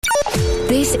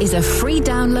This is a free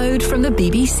download from the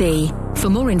BBC. For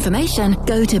more information,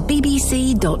 go to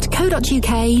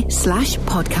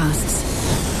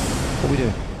bbc.co.uk/podcasts. What are we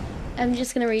doing? I'm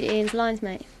just going to read Ian's lines,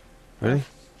 mate. Really?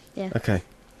 Yeah. Okay.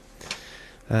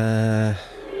 Right.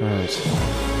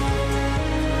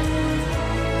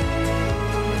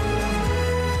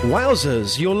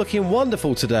 Wowzers, you're looking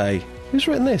wonderful today. Who's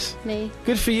written this? Me.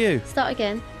 Good for you. Start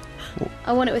again.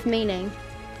 I want it with meaning.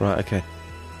 Right, okay.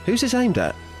 Who's this aimed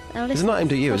at? Now It's not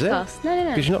aimed at you, is it? podcast. No.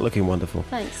 Because you're not looking wonderful.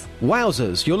 Thanks.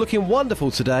 Wowzers, you're looking wonderful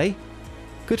today.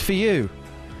 Good for you.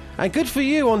 And good for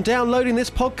you on downloading this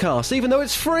podcast, even though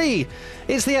it's free.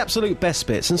 It's the absolute best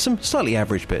bits and some slightly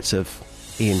average bits of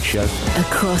Ian's show.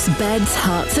 Across beds,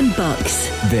 hearts and bucks.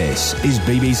 This is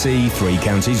BBC Three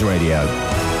Counties Radio.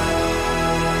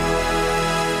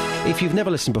 If you've never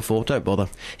listened before, don't bother.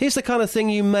 Here's the kind of thing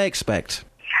you may expect.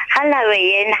 Hello,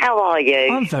 Ian. How are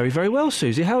you? I'm very, very well,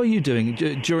 Susie. How are you doing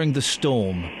during the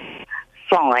storm?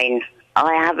 Fine.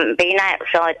 I haven't been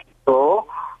outside before.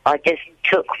 I just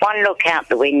took one look out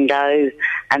the window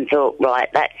and thought, right,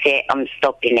 that's it, I'm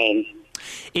stopping in.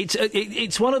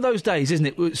 It's one of those days, isn't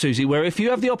it, Susie, where if you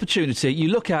have the opportunity, you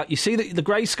look out, you see the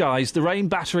grey skies, the rain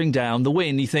battering down, the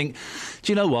wind, you think,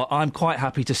 do you know what, I'm quite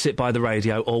happy to sit by the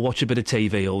radio or watch a bit of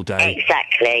TV all day.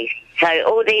 Exactly. So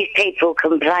all these people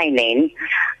complaining,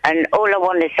 and all I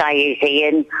want to say is,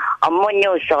 Ian, I'm on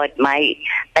your side, mate.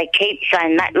 They keep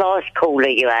saying that last caller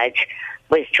you had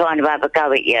was trying to have a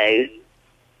go at you.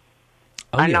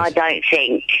 Oh, and yes. I don't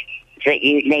think that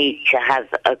you need to have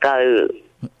a go,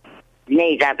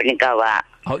 need having a go at.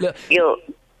 Oh, look.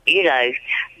 You know,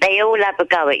 they all have a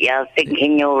go at you,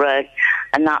 thinking you're an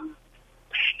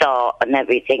upstart and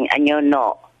everything, and you're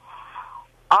not.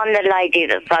 I'm the lady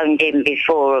that phoned in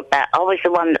before about, I was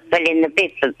the one that fell in the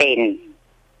biffa bin.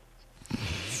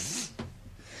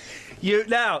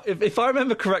 Now, if I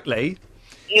remember correctly...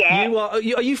 Yeah. Are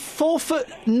you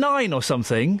 4'9" or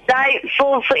something? No,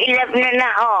 4'11.5".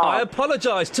 I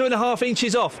apologise, 2.5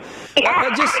 inches off.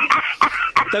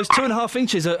 Those 2.5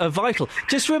 inches are vital.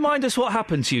 Just remind us what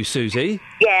happened to you, Susie.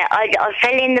 Yeah, I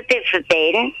fell in the biffa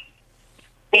bin.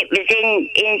 It was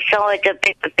inside a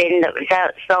biffa bin that was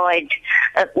outside,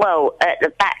 at the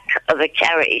back of a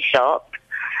charity shop.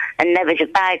 And there was a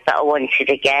bag that I wanted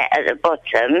to get at the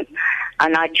bottom.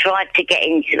 And I tried to get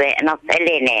into it and I fell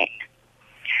in it.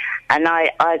 And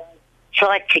I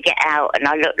tried to get out, and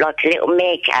I looked like a little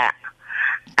meerkat,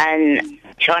 and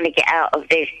trying to get out of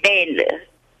this bin.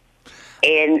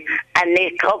 And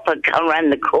this copper come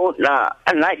round the corner,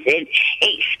 and I said,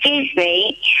 "Excuse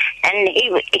me," and he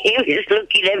was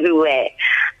looking everywhere,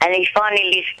 and he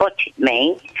finally spotted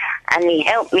me, and he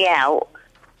helped me out,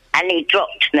 and he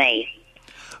dropped me.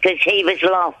 Because he was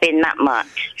laughing that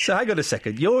much. So hang on a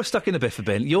second. You're stuck in a biffa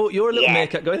bin. You're a little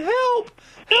meerkat going, help!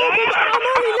 I'm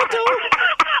only little!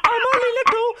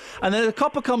 And then the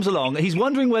copper comes along. He's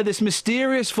wondering where this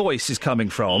mysterious voice is coming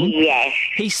from. Yes.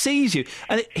 He sees you.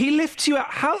 And he lifts you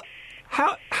out.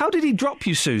 How did he drop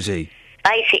you, Susie?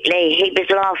 Basically, he was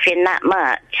laughing that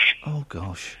much. Oh,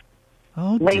 gosh.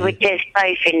 Oh, we dear. were just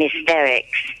both in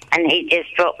hysterics. And he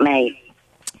just dropped me.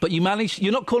 But you managed...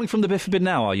 You're not calling from the biffa bin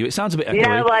now, are you? It sounds a bit echoey.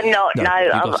 No, I'm not. No,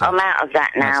 I'm out of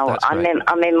that now. That's I'm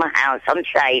in my house. I'm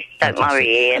safe. Don't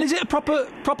worry, Ian. And is it a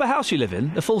proper house you live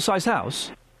in? A full-size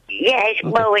house? Yes, okay.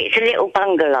 Well, it's a little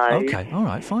bungalow. Okay, all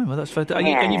right, fine. Well, that's fair.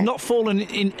 And you've not fallen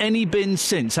in any bin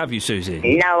since, have you,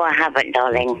 Susie? No, I haven't,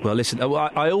 darling. Well, listen,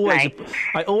 I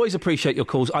always appreciate your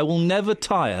calls. I will never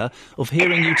tire of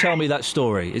hearing you tell me that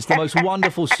story. It's the most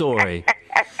wonderful story.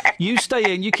 You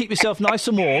stay in, you keep yourself nice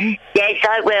and warm. Yes,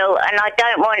 I will, and I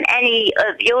don't want any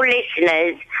of your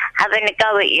listeners having a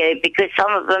go at you, because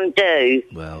some of them do.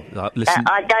 Well, listen...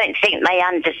 I don't think they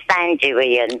understand you,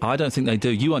 Ian. I don't think they do.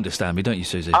 You understand me, don't you,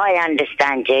 Susie? I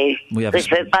understand you. Because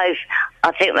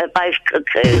I think we're both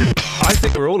cuckoo. I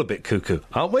think we're all a bit cuckoo,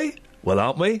 aren't we? Well,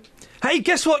 aren't we? Hey,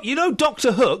 guess what? You know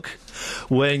Dr. Hook?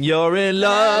 When you're in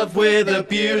love with a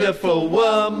beautiful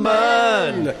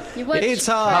woman, it's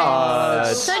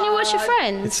hard. Don't you watch your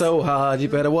Friends? It's so hard. You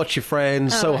better watch your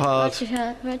Friends. So hard. Watch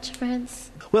your Friends.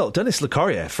 Well, Dennis Le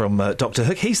Corrier from Dr.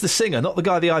 Hook, he's the singer, not the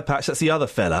guy with the eye patch, that's the other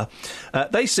fella.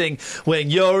 They sing, when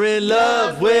you're in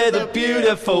love with a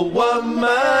beautiful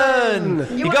woman.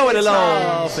 You're going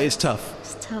along. It's tough.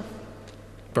 It's tough.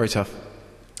 Very tough.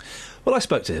 Well, I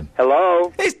spoke to him.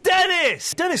 Hello? It's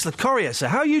Dennis! Dennis Le Corrier, sir.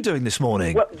 How are you doing this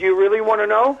morning? Well, do you really want to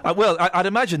know? Well, I'd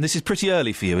imagine this is pretty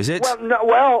early for you, is it?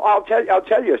 Well, I'll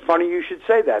tell you. It's funny you should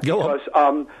say that. Go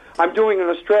because I'm doing an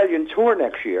Australian tour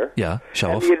next year. Yeah,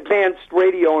 show off. And the Advanced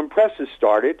Radio and Press has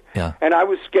started. Yeah. And I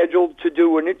was scheduled to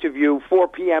do an interview 4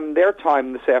 p.m. their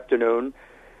time this afternoon.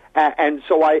 And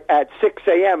so at 6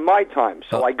 a.m. my time.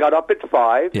 So I got up at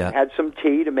 5, Yeah. had some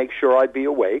tea to make sure I'd be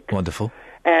awake. Wonderful.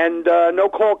 And no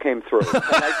call came through. And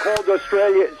I called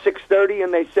Australia at 6:30,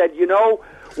 and they said,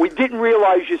 we didn't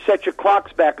realize you set your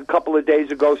clocks back a couple of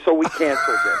days ago, so we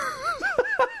canceled it.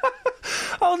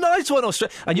 Oh, nice one,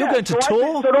 Australia. And you're going to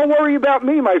tour? So don't worry about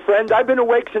me, my friend. I've been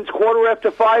awake since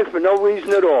 5:15 for no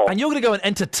reason at all. And you're going to go and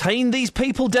entertain these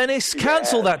people, Dennis?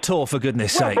 Cancel that tour, for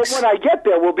goodness Well, sakes. but when I get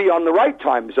there, we'll be on the right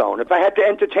time zone. If I had to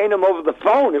entertain them over the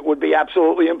phone, it would be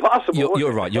absolutely impossible.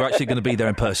 You're right. You're actually going to be there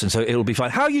in person, so it'll be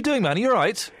fine. How are you doing, man? Are you all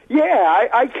right? Yeah,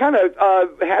 I kind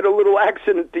of had a little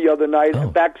accident the other night.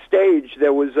 Backstage,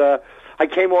 there was I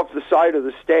came off the side of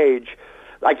the stage.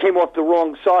 I came off the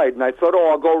wrong side, and I thought,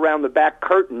 I'll go around the back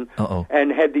curtain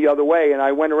and head the other way. And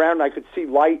I went around, and I could see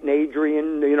Light and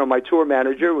Adrian, my tour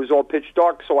manager. It was all pitch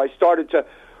dark, so I started to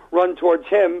run towards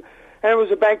him, and it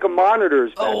was a bank of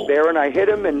monitors back there, and I hit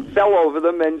him and fell over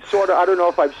them, and sort of, I don't know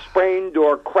if I've sprained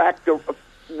or cracked a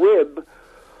rib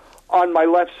on my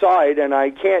left side, and I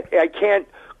can't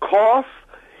cough,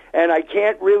 and I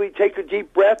can't really take a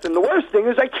deep breath, and the worst thing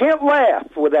is I can't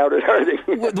laugh without it hurting.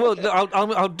 Well,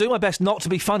 I'll do my best not to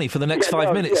be funny for the next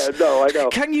 5 minutes. Yeah, no, I know.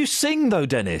 Can you sing, though,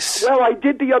 Dennis? Well, I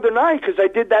did the other night, because I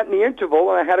did that in the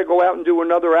interval, and I had to go out and do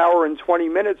another hour and 20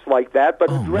 minutes like that, but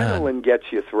adrenaline gets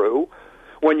you through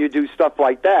when you do stuff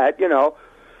like that,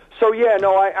 So, yeah,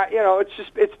 no,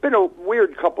 it's been a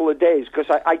weird couple of days, because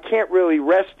I can't really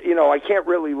rest, I can't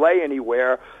really lay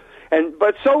anywhere.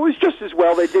 But so it was just as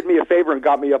well they did me a favor and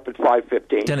got me up at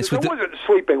 5:15. Dennis, I wasn't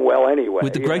sleeping well anyway.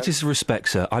 With the greatest respect,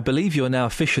 sir, I believe you are now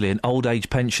officially an old age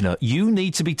pensioner. You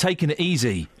need to be taking it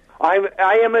easy. I'm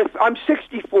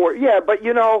 64. Yeah, but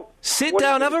sit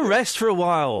down, have a rest for a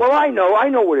while. Well, I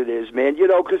know what it is, man.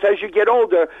 Because as you get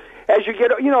older,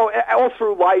 all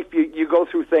through life, you go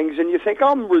through things and you think,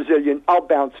 I'm resilient, I'll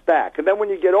bounce back. And then when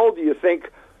you get older, you think,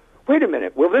 wait a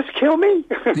minute, will this kill me?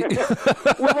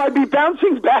 Will I be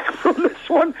bouncing back from this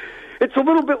one? It's a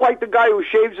little bit like the guy who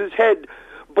shaves his head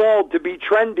bald to be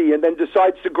trendy and then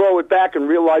decides to grow it back and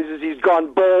realizes he's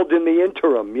gone bald in the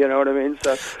interim, you know what I mean?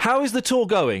 So, how is the tour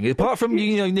going? Apart from,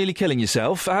 nearly killing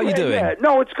yourself, how are you doing? Yeah.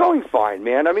 No, it's going fine,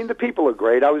 man. I mean, the people are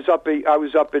great. I was up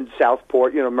in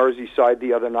Southport, Merseyside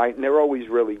the other night, and they're always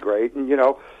really great. And,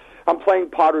 I'm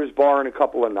playing Potter's Bar in a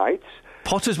couple of nights.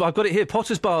 Potter's Bar, I've got it here.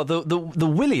 Potter's Bar, the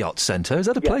Williott Centre. Is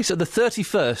that a place? At the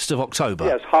 31st of October.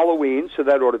 Yes, Halloween, so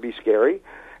that ought to be scary.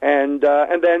 And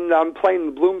then I'm playing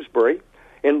the Bloomsbury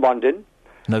in London.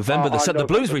 November the 7th. The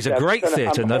Bloomsbury's a great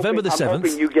theatre. November the 7th. I'm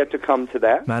hoping you get to come to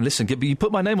that. Man, listen, you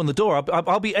put my name on the door.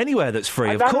 I'll be anywhere that's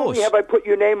free, of Not course. only have I put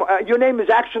your name is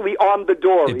actually on the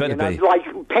door. It better be.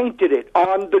 I've painted it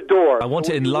on the door. I want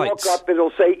it in when you lights. Walk up,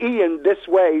 it'll say Ian this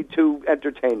way to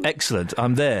entertainment. Excellent,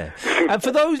 I'm there. And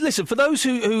for those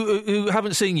who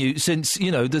haven't seen you since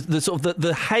the sort of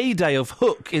the heyday of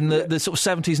Hook in the sort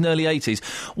of 70s and early 80s,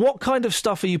 what kind of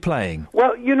stuff are you playing?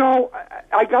 Well,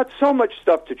 I got so much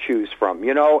stuff to choose from,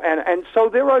 and so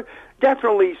there are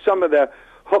definitely some of the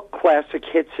Hook classic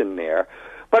hits in there.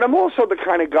 But I'm also the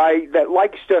kind of guy that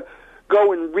likes to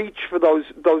go and reach for those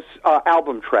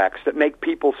album tracks that make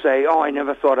people say, "Oh, I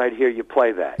never thought I'd hear you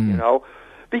play that,"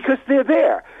 because they're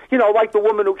there. Like the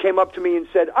woman who came up to me and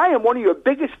said, "I am one of your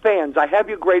biggest fans. I have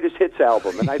your greatest hits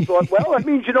album." And I thought, well, that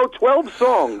means 12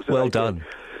 songs. Well done.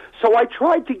 So I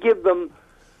tried to give them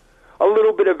a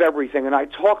little bit of everything, and I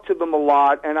talked to them a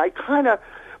lot, and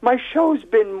my show's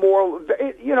been more,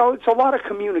 it's a lot of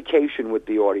communication with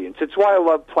the audience. It's why I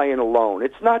love playing alone.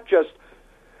 It's not just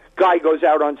guy goes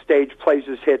out on stage, plays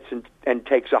his hits, and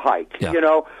takes a hike. Yeah.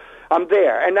 I'm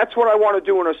there. And that's what I want to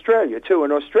do in Australia, too.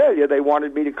 In Australia, they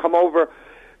wanted me to come over,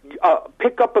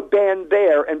 pick up a band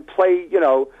there, and play,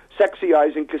 Sexy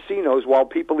Eyes in casinos while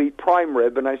people eat prime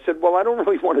rib. And I said, well, I don't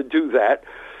really want to do that.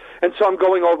 And so I'm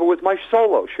going over with my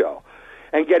solo show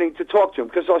and getting to talk to them.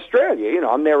 Because Australia,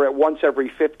 I'm there at once every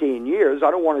 15 years.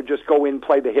 I don't want to just go in,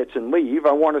 play the hits, and leave.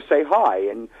 I want to say hi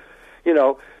and,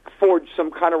 forge some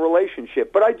kind of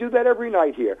relationship. But I do that every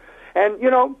night here. And,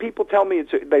 people tell me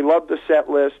they love the set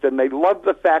list, and they love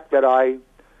the fact that I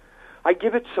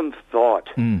give it some thought.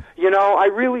 I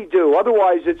really do.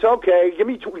 Otherwise, it's okay. Get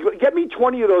me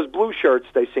 20 of those blue shirts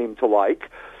they seem to like.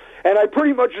 And I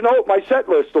pretty much know what my set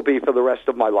list will be for the rest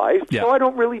of my life. Yeah. So I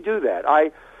don't really do that.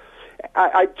 I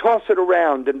toss it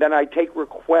around, and then I take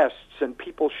requests, and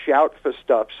people shout for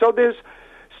stuff. So there's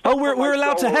stuff. Oh, we're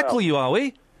allowed to heckle you, are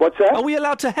we? What's that? Are we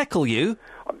allowed to heckle you?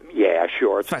 Yeah,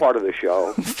 sure. It's part of the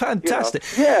show. Fantastic.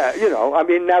 Yeah, I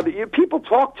mean, now that people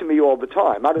talk to me all the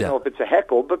time. I don't know if it's a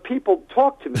heckle, but people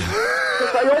talk to me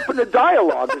because I open a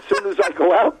dialogue as soon as I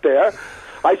go out there.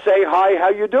 I say, hi, how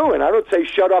you doing? I don't say,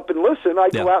 shut up and listen. I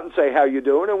go out and say, how you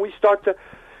doing? And we start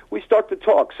to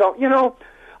talk. So, you know,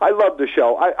 I love the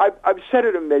show. I've said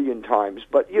it a million times,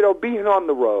 but, you know, being on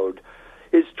the road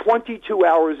is 22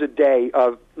 hours a day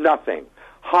of nothing.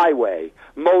 Highway,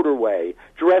 motorway,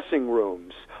 dressing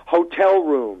rooms, hotel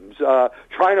rooms,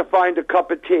 trying to find a cup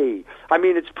of tea. I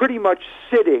mean, it's pretty much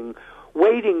sitting,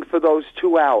 waiting for those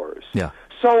 2 hours. Yeah.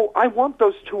 So I want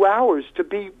those 2 hours to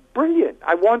be brilliant.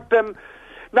 I want them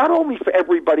not only for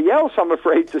everybody else, I'm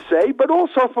afraid to say, but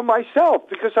also for myself.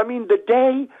 Because, I mean, the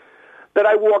day that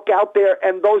I walk out there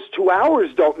and those 2 hours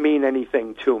don't mean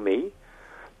anything to me,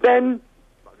 then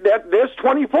there's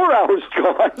 24 hours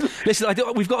gone. Listen,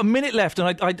 we've got a minute left,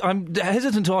 and I'm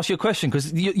hesitant to ask you a question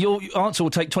because your answer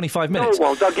will take 25 minutes. No, it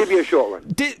won't. I'll give you a short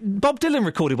one. Bob Dylan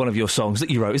recorded one of your songs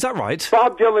that you wrote. Is that right?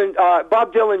 Bob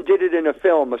Dylan did it in a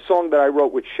film, a song that I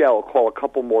wrote with Shell called A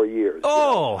Couple More Years.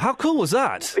 Oh, how cool was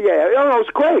that? Yeah,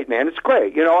 it's great, man. It's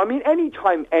great. You know, I mean,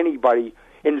 anytime anybody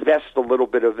invest a little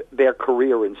bit of their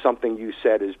career in something you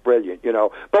said is brilliant, you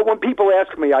know. But when people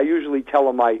ask me, I usually tell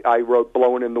them I wrote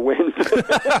Blowing in the Wind.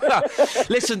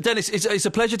 Listen, Dennis, it's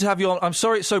a pleasure to have you on. I'm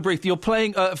sorry it's so brief. You're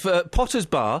playing for Potter's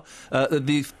Bar,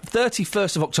 the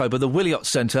 31st of October, the Williott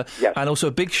Centre, and also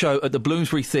a big show at the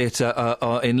Bloomsbury Theatre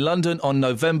in London on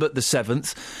November the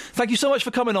 7th. Thank you so much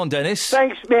for coming on, Dennis.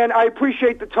 Thanks, man. I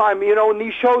appreciate the time. You know, and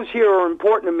these shows here are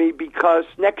important to me because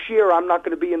next year I'm not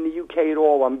going to be in the UK at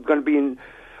all. I'm going to be in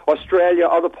Australia,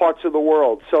 other parts of the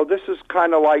world. So this is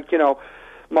kind of like, you know,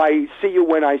 my see you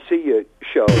when I see you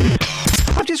show.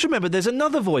 I just remembered there's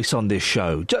another voice on this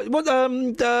show. Dealey,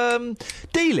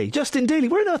 Justin Dealey.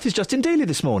 Where on earth is Justin Dealey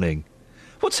this morning?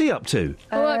 What's he up to?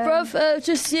 All right, bruv.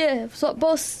 It's like,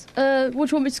 boss, what do you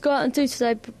want me to go out and do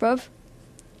today, bruv?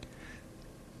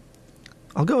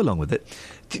 I'll go along with it.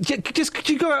 Could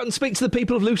you go out and speak to the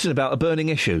people of Luton about a burning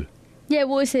issue? Yeah,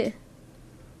 what is it?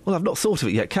 Well, I've not thought of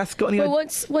it yet. Kath, got any Well,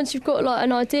 once you've got, like,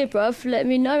 an idea, bruv, let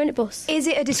me know, innit, boss? Is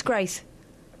it a disgrace?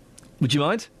 Would you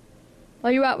mind?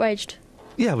 Are you outraged?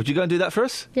 Yeah, would you go and do that for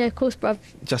us? Yeah, of course, bruv.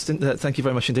 Justin, thank you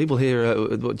very much indeed. We'll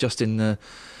hear what Justin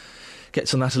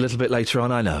gets on that a little bit later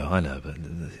on. I know, but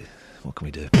what can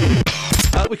we do?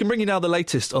 We can bring you now the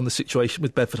latest on the situation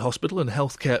with Bedford Hospital and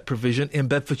healthcare provision in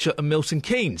Bedfordshire and Milton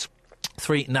Keynes.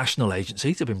 3 national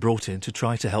agencies have been brought in to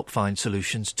try to help find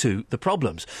solutions to the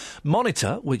problems.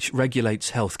 Monitor, which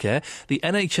regulates healthcare, the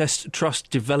NHS Trust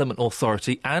Development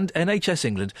Authority and NHS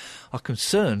England are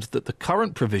concerned that the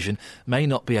current provision may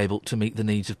not be able to meet the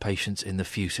needs of patients in the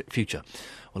future.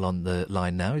 Well, on the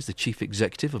line now is the Chief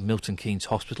Executive of Milton Keynes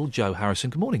Hospital, Joe Harrison.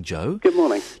 Good morning, Joe. Good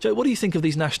morning. Joe, what do you think of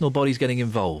these national bodies getting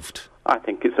involved? I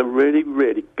think it's a really,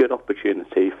 really good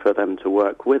opportunity for them to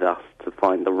work with us to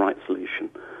find the right solution.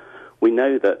 We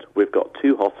know that we've got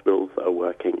 2 hospitals that are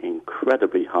working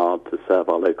incredibly hard to serve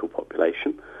our local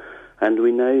population, and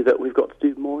we know that we've got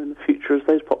to do more in the future as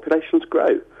those populations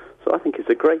grow. So I think it's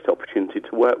a great opportunity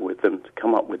to work with them to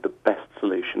come up with the best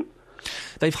solution.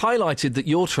 They've highlighted that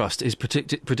your trust is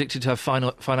predicted to have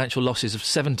financial losses of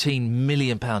 £17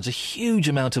 million, a huge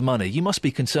amount of money. You must be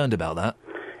concerned about that.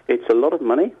 It's a lot of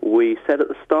money. We said at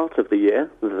the start of the year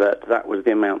that was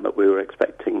the amount that we were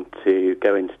expecting to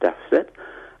go into deficit.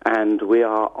 And we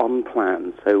are on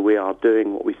plan, so we are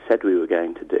doing what we said we were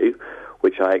going to do,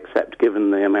 which I accept, given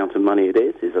the amount of money it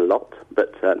is a lot.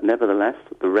 But nevertheless,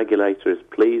 the regulator is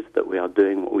pleased that we are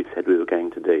doing what we said we were going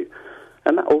to do.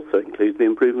 And that also includes the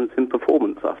improvements in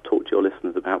performance I've talked to your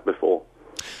listeners about before.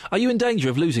 Are you in danger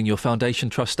of losing your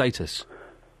foundation trust status?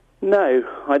 No,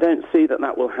 I don't see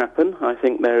that will happen. I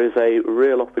think there is a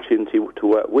real opportunity to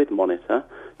work with Monitor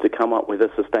to come up with a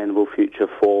sustainable future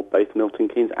for both Milton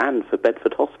Keynes and for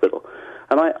Bedford Hospital.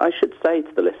 And I should say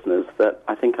to the listeners that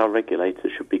I think our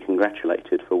regulators should be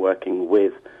congratulated for working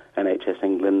with NHS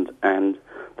England and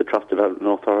the Trust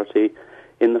Development Authority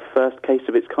in the first case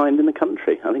of its kind in the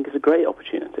country. I think it's a great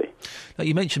opportunity. Now,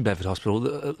 you mentioned Bedford Hospital.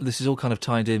 This is all kind of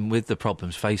tied in with the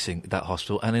problems facing that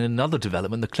hospital. And in another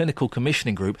development, the Clinical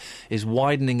Commissioning Group is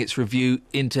widening its review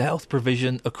into health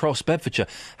provision across Bedfordshire.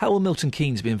 How will Milton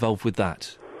Keynes be involved with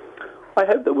that? I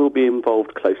hope that we'll be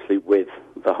involved closely with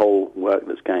the whole work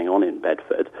that's going on in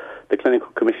Bedford. The Clinical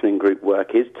Commissioning Group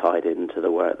work is tied into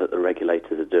the work that the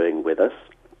regulators are doing with us.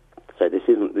 So this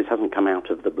hasn't come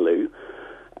out of the blue.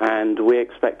 And we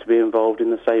expect to be involved in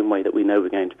the same way that we know we're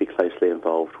going to be closely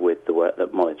involved with the work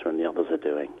that Monitor and the others are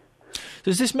doing.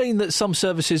 Does this mean that some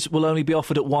services will only be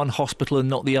offered at one hospital and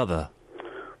not the other?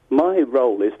 My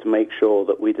role is to make sure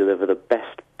that we deliver the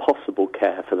best possible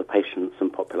care for the patients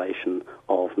and population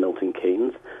of Milton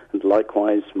Keynes. And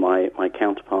likewise, my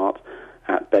counterpart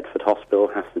at Bedford Hospital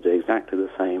has to do exactly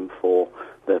the same for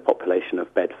the population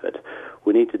of Bedford.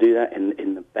 we need to do that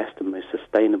in the best and most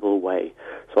sustainable way.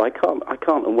 So I can't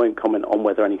and won't comment on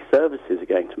whether any services are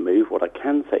going to move. What I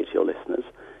can say to your listeners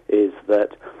is that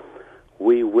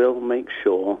we will make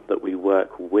sure that we work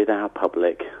with our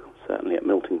public, certainly at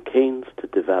Milton Keynes, to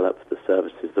develop the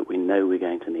services that we know we're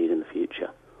going to need in the future.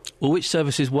 Well, which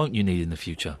services won't you need in the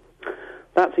future?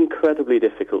 That's incredibly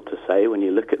difficult to say when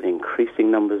you look at the increasing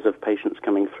numbers of patients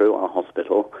coming through our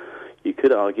hospital. You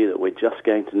could argue that we're just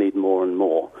going to need more and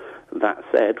more. That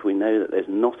said, we know that there's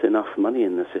not enough money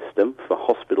in the system for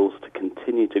hospitals to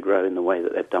continue to grow in the way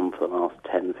that they've done for the last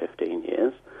 10, 15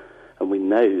 years. And we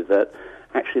know that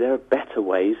actually there are better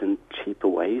ways and cheaper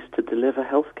ways to deliver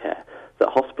healthcare that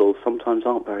hospitals sometimes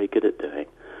aren't very good at doing.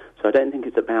 So I don't think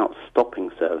it's about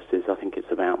stopping services. I think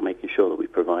it's about making sure that we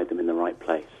provide them in the right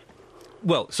place.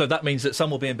 Well, so that means that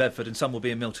some will be in Bedford and some will be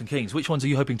in Milton Keynes. Which ones are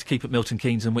you hoping to keep at Milton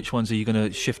Keynes and which ones are you going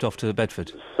to shift off to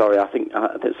Bedford? Sorry, I think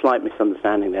there's a slight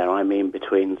misunderstanding there. I mean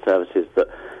between services that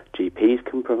GPs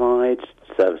can provide,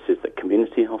 services that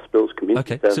community hospitals,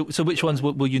 Okay, so which ones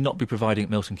will you not be providing at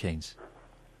Milton Keynes?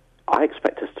 I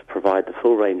expect us to provide the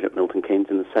full range at Milton Keynes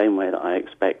in the same way that I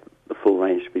expect the full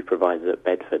range to be provided at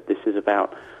Bedford. This is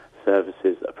about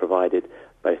services that are provided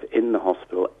both in the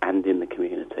hospital and in the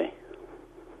community.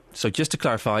 So just to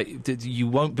clarify, you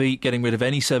won't be getting rid of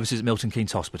any services at Milton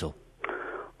Keynes Hospital?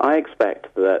 I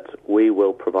expect that we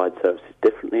will provide services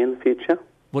differently in the future.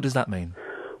 What does that mean?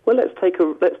 Well, let's take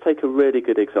a really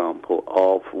good example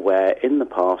of where in the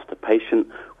past a patient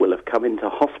will have come into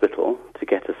hospital to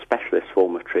get a specialist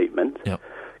form of treatment,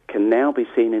 can now be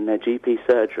seen in their GP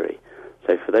surgery.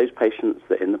 So for those patients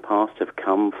that in the past have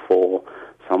come for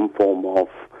some form of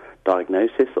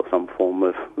diagnosis or some form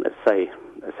of, let's say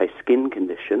skin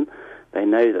condition, they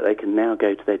know that they can now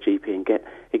go to their GP and get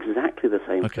exactly the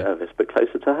same service, but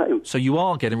closer to home. So you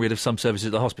are getting rid of some services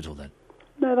at the hospital, then?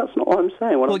 No, that's not what I'm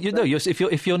saying.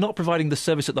 If you're not providing the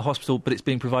service at the hospital, but it's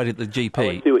being provided at the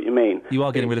GP... I see what you mean. You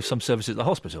are getting rid of some services at the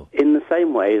hospital. In the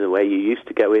same way, the way you used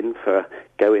to go in for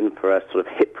a sort of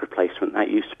hip replacement, that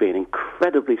used to be an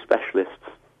incredibly specialist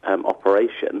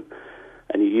operation,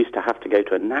 and you used to have to go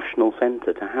to a national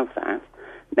centre to have that.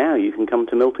 Now you can come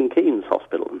to Milton Keynes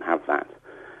Hospital and have that.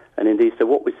 And indeed, so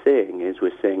what we're seeing is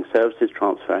we're seeing services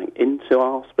transferring into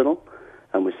our hospital,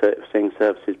 and we're seeing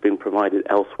services being provided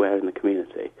elsewhere in the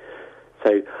community.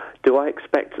 So do I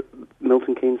expect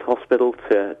Milton Keynes Hospital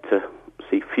to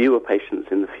see fewer patients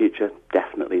in the future?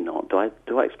 Definitely not. Do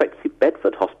I expect to see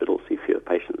Bedford Hospital see fewer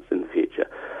patients in the future?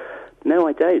 No,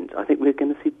 I don't. I think we're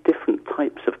going to see different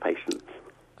types of patients.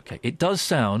 Okay, it does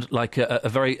sound like a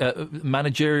very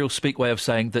managerial speak way of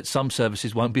saying that some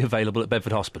services won't be available at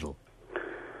Bedford Hospital.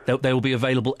 They will be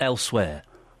available elsewhere.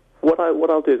 What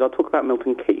I'll do is I'll talk about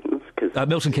Milton Keynes.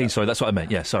 Milton Keynes, sorry, that's what I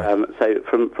meant, yeah, sorry. So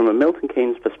from a Milton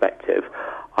Keynes perspective,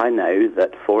 I know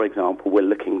that, for example, we're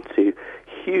looking to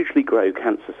hugely grow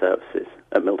cancer services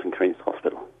at Milton Keynes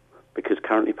Hospital, because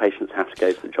currently patients have to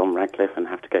go to John Radcliffe and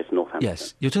have to go to Northampton.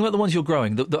 Yes, you're talking about the ones you're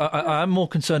growing. I'm more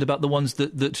concerned about the ones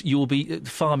that you will be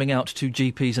farming out to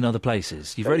GPs and other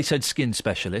places. You've already said skin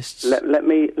specialists. Let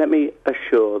me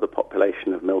assure the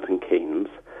population of Milton Keynes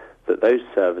that those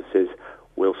services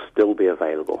will still be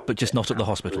available. But just not at the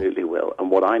hospital? Absolutely will. And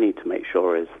what I need to make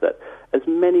sure is that as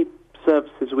many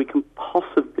services we can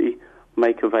possibly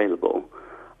make available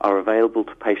are available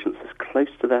to patients as close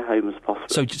to their home as possible.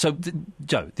 So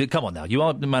Joe, come on now. You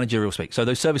are the managerial speak. So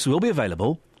those services will be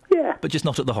available, but just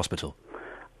not at the hospital.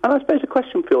 And I suppose a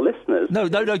question for your listeners... No,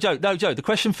 Joe. The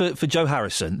question for Joe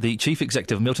Harrison, the Chief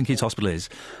Executive of Milton Keynes Hospital is,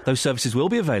 those services will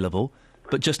be available,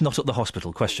 but just not at the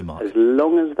hospital, question mark. As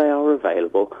long as they are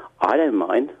available, I don't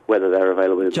mind whether they're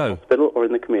available in the hospital or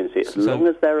in the community, as long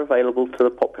as they're available to the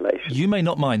population. You may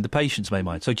not mind, the patients may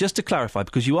mind. So just to clarify,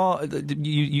 because your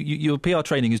PR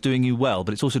training is doing you well,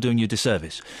 but it's also doing you a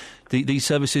disservice. These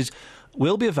services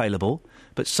will be available,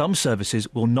 but some services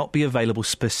will not be available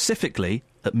specifically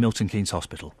at Milton Keynes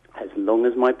Hospital. As long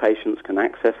as my patients can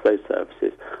access those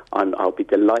services, I'll be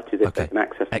delighted if they can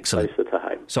access them closer to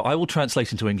home. So I will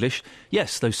translate into English.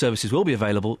 Yes, those services will be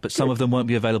available, but some of them won't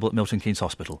be available at Milton Keynes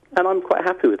Hospital. And I'm quite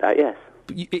happy with that, yes.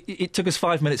 But it took us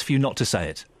 5 minutes for you not to say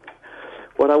it.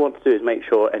 What I want to do is make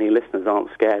sure any listeners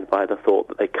aren't scared by the thought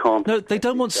that they can't... No, they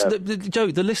don't want... Joe,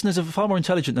 the listeners are far more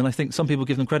intelligent than I think some people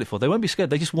give them credit for. They won't be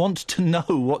scared. They just want to know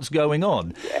what's going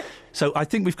on. Yes. So I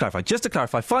think we've clarified. Just to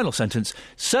clarify, final sentence,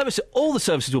 all the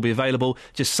services will be available,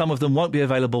 just some of them won't be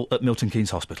available at Milton Keynes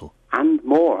Hospital. And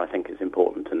more, I think, is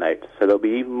important to note. So there'll be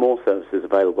even more services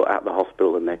available at the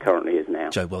hospital than there currently is now.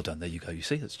 Joe, well done. There you go, you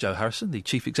see. That's Joe Harrison, the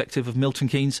Chief Executive of Milton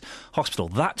Keynes Hospital.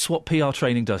 That's what PR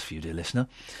training does for you, dear listener.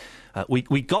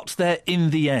 We got there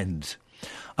in the end.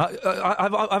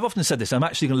 I've often said this. I'm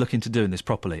actually going to look into doing this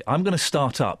properly. I'm going to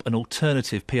start up an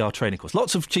alternative PR training course.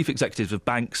 Lots of chief executives of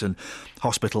banks and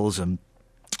hospitals and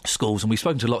schools, and we've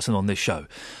spoken to lots of them on this show.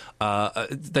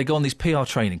 They go on these PR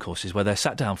training courses where they're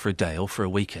sat down for a day or for a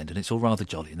weekend, and it's all rather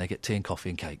jolly, and they get tea and coffee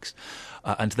and cakes.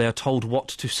 And they are told what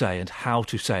to say and how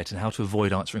to say it and how to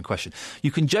avoid answering questions. You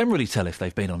can generally tell if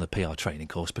they've been on a PR training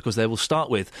course because they will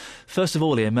start with, first of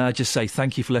all, Ian, may I just say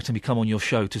thank you for letting me come on your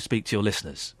show to speak to your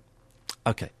listeners.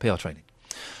 OK, PR training.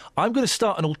 I'm going to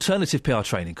start an alternative PR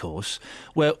training course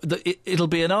where it'll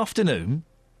be an afternoon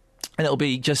and it'll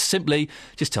be just simply,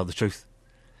 just tell the truth.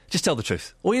 Just tell the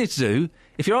truth. All you need to do,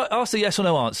 if you're asked a yes or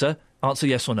no answer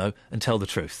yes or no and tell the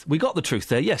truth. We got the truth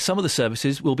there. Yes, some of the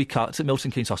services will be cut at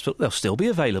Milton Keynes Hospital. They'll still be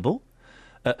available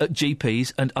at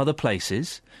GPs and other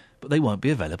places, but they won't be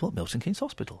available at Milton Keynes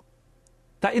Hospital.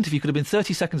 That interview could have been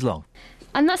 30 seconds long.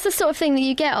 And that's the sort of thing that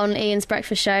you get on Ian's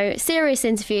Breakfast Show. Serious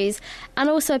interviews and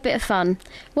also a bit of fun.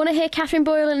 Want to hear Catherine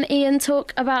Boyle and Ian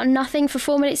talk about nothing for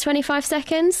 4 minutes 25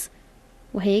 seconds?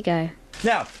 Well, here you go.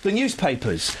 Now, the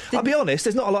newspapers. I'll be honest,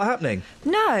 there's not a lot happening.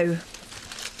 No.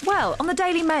 Well, on the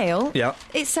Daily Mail, yeah,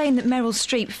 it's saying that Meryl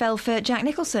Streep fell for Jack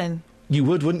Nicholson. You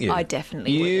would, wouldn't you? I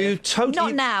definitely would. You totally...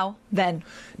 Not now, then.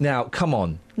 Now, come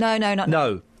on. No, not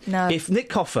now. No. If Nick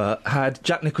Coffer had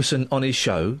Jack Nicholson on his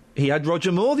show, he had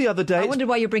Roger Moore the other day. I wondered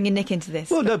why you're bringing Nick into this.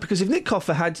 Well, no, because if Nick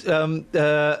Coffer had, who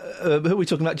are we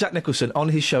talking about, Jack Nicholson on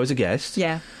his show as a guest...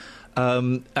 Yeah.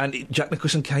 And Jack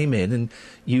Nicholson came in and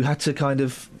you had to kind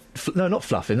of... no, not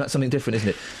fluff him, that's something different, isn't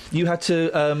it? You had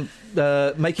to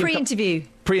make him... Pre-interview.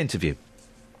 Pre-interview.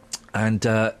 And...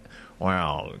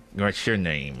 well, what's your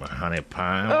name, honey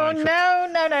pie? Oh, no.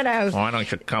 Why don't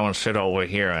you come and sit over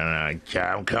here and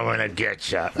I'm coming to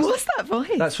get you. What's that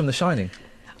voice? That's from The Shining.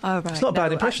 Oh, right. It's not a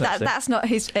bad impression, actually. That's not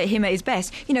him at his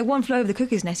best. You know, One Flew Over the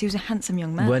Cuckoo's Nest, he was a handsome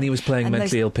young man. When he was playing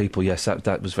mentally ill people, yes,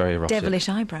 that was very erotic. Devilish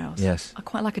eyebrows. Yes. I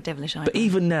quite like a devilish eyebrow. But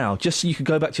even now, just so you could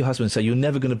go back to your husband and say, you're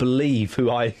never going to believe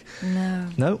who I... No.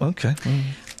 No? OK.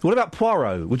 What about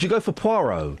Poirot? Would you go for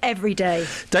Poirot? Every day.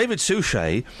 David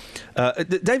Suchet.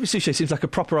 David Suchet seems like a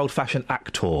proper old-fashioned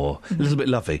actor. A little bit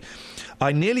lovely.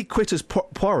 I nearly quit as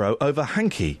Poirot over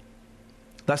Hanky.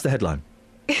 That's the headline.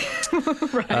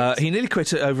 Right. He nearly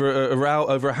quit over a row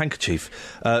over a handkerchief.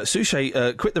 Suchet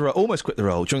almost quit the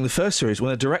role during the first series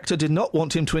when a director did not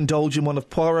want him to indulge in one of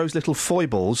Poirot's little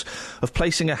foibles of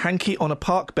placing a hanky on a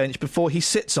park bench before he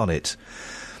sits on it.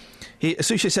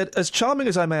 Suchet said, as charming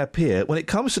as I may appear, when it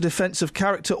comes to defence of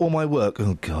character or my work,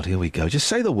 oh God, here we go, just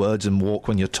say the words and walk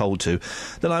when you're told to,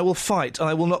 then I will fight and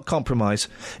I will not compromise.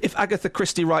 If Agatha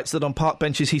Christie writes that on park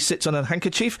benches he sits on a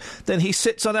handkerchief, then he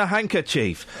sits on a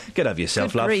handkerchief. Get over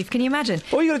yourself, love. Good grief, can you imagine?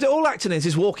 All you've got to do, all acting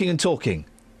is walking and talking.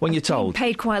 When you're told.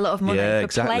 Paid quite a lot of money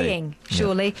for playing,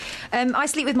 surely. Yeah. I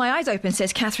sleep with my eyes open,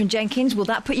 says Catherine Jenkins. Will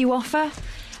that put you off her?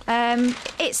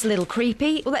 It's a little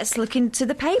creepy. Well, let's look into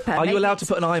the paper. Are you allowed to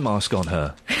put an eye mask on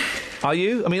her? Are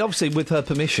you? I mean, obviously, with her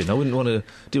permission. I wouldn't want to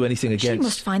do anything against... She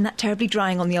must find that terribly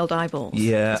drying on the old eyeballs.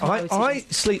 Yeah, I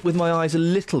sleep with my eyes a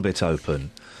little bit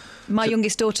open. My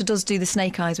youngest daughter does do the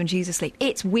snake eyes when she's asleep.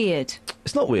 It's weird.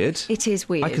 It's not weird. It is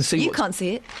weird. I can see. You can't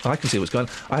see it. I can see what's going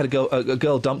on. I had a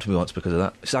girl dumped me once because of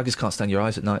that. She said, I just can't stand your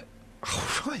eyes at night.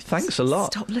 Oh, right, thanks a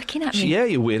lot. Stop looking at me. Yeah,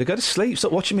 you're weird. I go to sleep.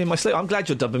 Stop watching me in my sleep. I'm glad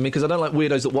you're dumping me because I don't like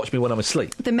weirdos that watch me when I'm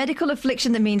asleep. The medical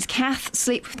affliction that means Kath,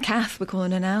 sleep with Kath, we're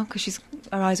calling her now, because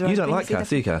her eyes are open. You don't like Kath,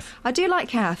 do you, Kath? I do like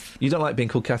Kath. You don't like being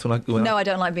called Kath when No, I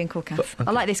don't like being called Kath. But, okay.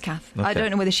 I like this Kath. Okay. I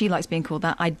don't know whether she likes being called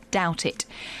that. I doubt it.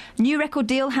 New record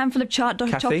deal, handful of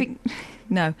chart-topping...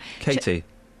 No. Katie?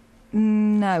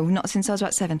 No, not since I was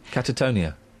about 7.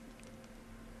 Catatonia?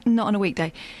 Not on a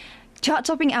weekday.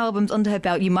 Chart-topping albums under her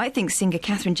belt, you might think singer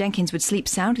Catherine Jenkins would sleep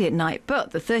soundly at night,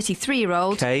 but the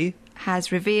 33-year-old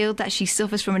has revealed that she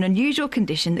suffers from an unusual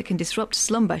condition that can disrupt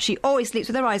slumber. She always sleeps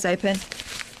with her eyes open,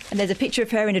 and there's a picture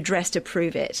of her in a dress to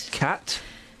prove it. Cat?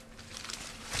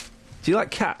 Do you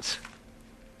like cat?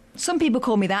 Some people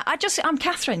call me that. I'm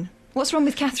Catherine. What's wrong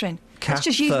with Catherine? Let's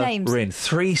just use names. Catherine.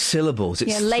 3 syllables.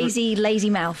 It's lazy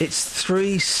mouth. It's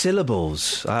 3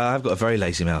 syllables. I've got a very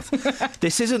lazy mouth.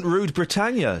 This isn't rude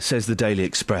Britannia, says the Daily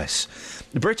Express.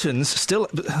 Britons still...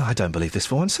 I don't believe this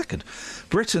for 1 second.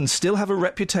 Britons still have a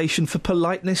reputation for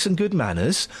politeness and good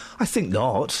manners? I think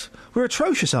not. We're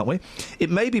atrocious, aren't we? It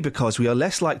may be because we are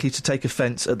less likely to take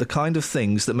offence at the kind of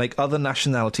things that make other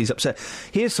nationalities upset.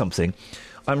 Here's something.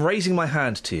 I'm raising my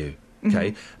hand to you.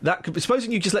 OK,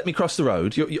 supposing you just let me cross the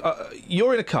road.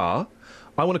 You're in a car.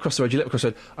 I want to cross the road, you let me cross the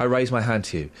road, I raise my hand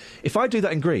to you. If I do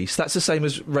that in Greece, that's the same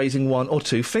as raising one or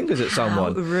two fingers at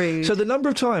someone. Rude. So the number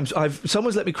of times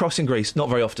someone's let me cross in Greece, not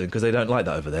very often, because they don't like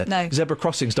that over there. No. Zebra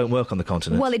crossings don't work on the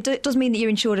continent. Well, it does mean that you're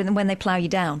insured when they plough you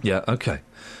down. Yeah, OK.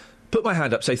 Put my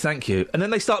hand up, say thank you, and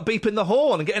then they start beeping the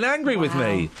horn and getting angry with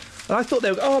me. And I thought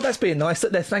they were, that's being nice,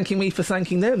 that they're thanking me for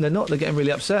thanking them. They're not, they're getting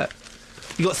really upset.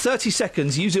 You've got 30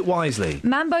 seconds, use it wisely.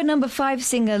 Mambo No. 5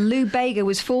 singer Lou Bega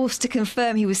was forced to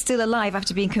confirm he was still alive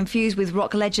after being confused with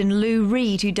rock legend Lou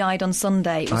Reed, who died on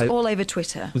Sunday. It was all over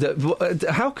Twitter.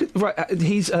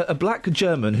 He's a black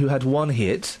German who had one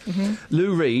hit. Mm-hmm.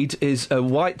 Lou Reed is a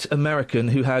white American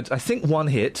who had, I think, one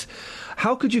hit.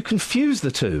 How could you confuse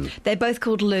the two? They're both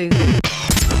called Lou.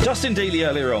 Justin Dealey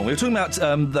earlier on, we were talking about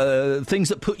the things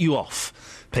that put you off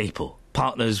people.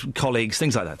 Partners, colleagues,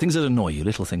 things like that. Things that annoy you,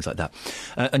 little things like that.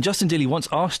 And Justin Dealey once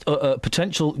asked a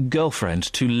potential girlfriend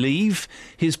to leave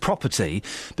his property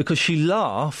because she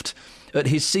laughed at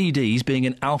his CDs being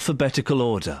in alphabetical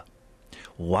order.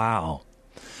 Wow.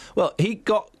 Well, he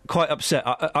got quite upset.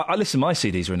 I listen, my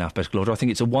CDs are in alphabetical order. I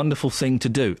think it's a wonderful thing to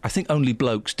do. I think only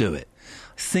blokes do it.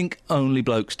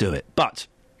 But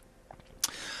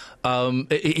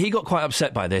he got quite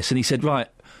upset by this, and he said, right,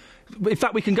 in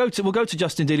fact, we'll go to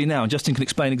Justin Dealey now, and Justin can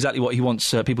explain exactly what he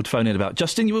wants people to phone in about.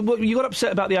 Justin, you got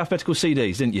upset about the alphabetical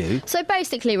CDs, didn't you? So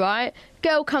basically, right,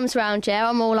 girl comes round, yeah,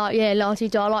 I'm all like, yeah,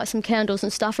 la-di-da, like some candles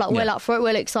and stuff, like, well up for it,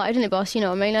 well excited, isn't it, boss, you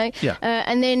know what I mean? Like, yeah.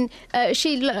 And then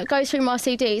she goes through my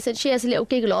CDs and she has a little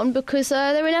giggle on because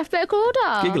they're in alphabetical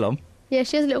order. Giggle on? Yeah,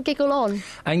 she has a little giggle on.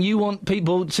 And you want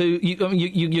people to...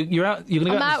 You're out... You're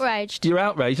gonna go I'm outraged. You're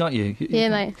outraged, aren't you? Yeah,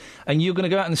 mate. And you're going to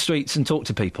go out in the streets and talk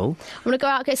to people. I'm going to go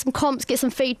out, get some comps, get some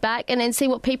feedback, and then see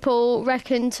what people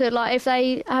reckon to, like, if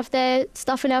they have their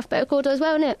stuff in alphabetical order as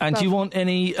well, innit? And do you want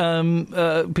any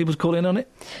people to call in on it?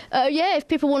 Yeah, if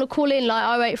people want to call in, like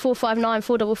 08459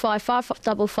 455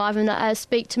 555 and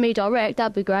speak to me direct,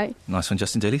 that'd be great. Nice one,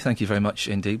 Justin Dealey. Thank you very much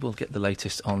indeed. We'll get the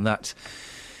latest on that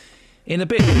in a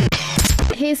bit.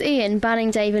 Here's Ian banning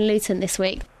David Luton this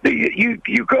week.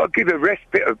 You've got to give a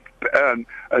bit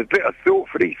of thought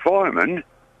for these firemen.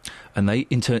 And they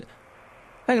in turn...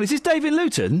 Hang on, is this David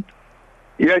Luton?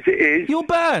 Yes, it is. You're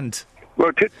banned.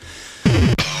 Well,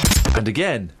 and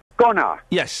again. Goner.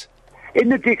 Yes. In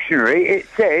the dictionary, it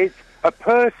says a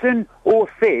person or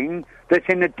thing that's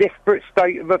in a desperate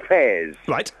state of affairs.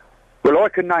 Right. Well, I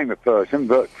can name a person,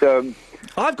 but...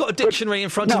 I've got a dictionary in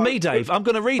front of me, Dave. I'm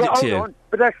going to read it to you. On,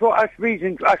 but that's what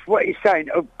it's saying,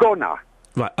 a goner.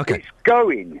 Right, OK. It's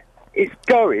going. It's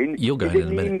going. You're going in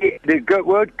a minute. The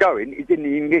word going is in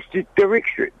the English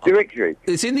directory.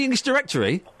 It's in the English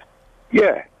directory?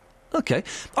 Yeah. OK.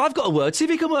 I've got a word. See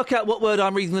if you can work out what word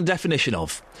I'm reading the definition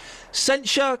of.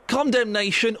 Censure,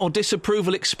 condemnation or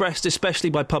disapproval expressed especially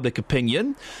by public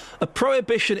opinion. A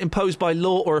prohibition imposed by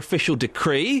law or official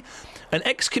decree. An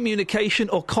excommunication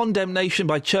or condemnation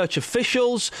by church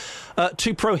officials.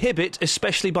 To prohibit,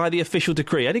 especially by the official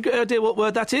decree. Any idea what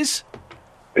word that is?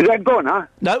 Is that goner?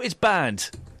 No, it's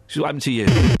banned. This is what happened to you.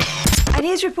 And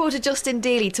here's reporter Justin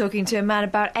Dealey talking to a man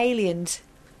about aliens.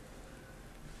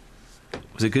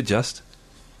 Was it good, Just?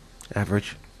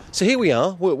 Average. So here we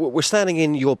are. We're standing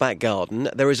in your back garden.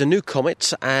 There is a new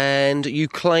comet, and you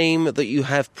claim that you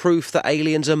have proof that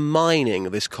aliens are mining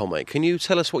this comet. Can you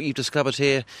tell us what you've discovered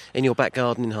here in your back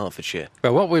garden in Hertfordshire?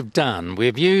 Well, what we've done,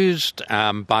 we've used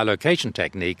bilocation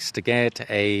techniques to get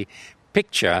a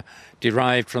picture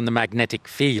derived from the magnetic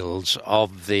fields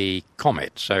of the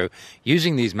comet. So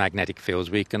using these magnetic fields,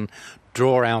 we can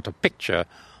draw out a picture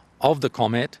of the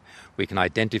comet. We can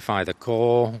identify the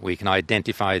core, we can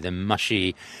identify the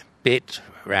mushy bit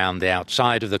around the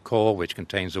outside of the core, which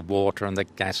contains the water and the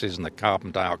gases and the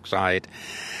carbon dioxide,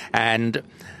 and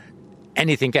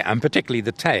anything, and particularly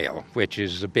the tail, which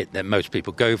is a bit that most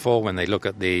people go for when they look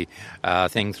at the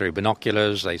thing through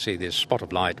binoculars. They see this spot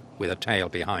of light with a tail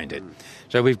behind it.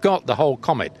 So we've got the whole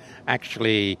comet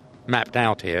actually mapped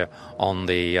out here on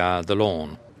the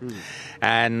lawn.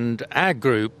 And our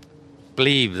group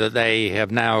believe that they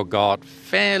have now got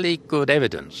fairly good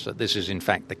evidence that this is in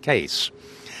fact the case,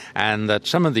 and that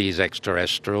some of these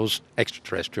extraterrestrials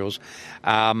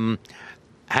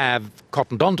have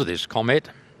cottoned onto this comet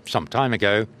some time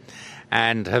ago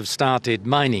and have started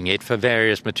mining it for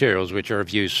various materials which are of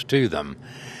use to them.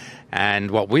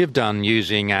 And what we've done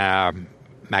using our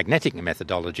magnetic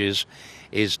methodologies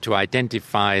is to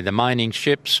identify the mining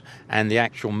ships and the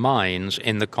actual mines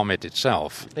in the comet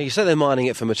itself. Now, you say they're mining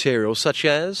it for materials such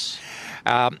as?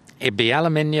 It'd be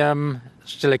aluminium,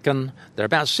 silicon. There are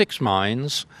about 6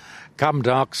 mines: carbon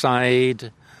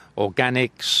dioxide,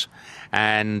 organics,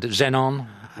 and xenon,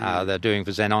 they're doing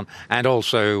for xenon, and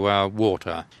also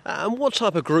water. And what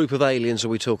type of group of aliens are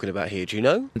we talking about here, do you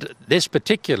know? This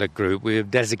particular group we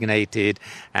have designated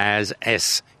as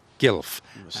S-GILF.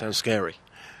 Sounds scary.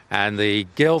 And the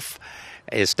GILF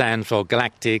stands for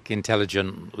Galactic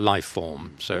Intelligent Life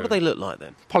Form. So what do they look like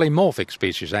then? Polymorphic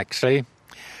species, actually.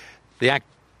 The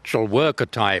actual worker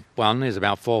type one is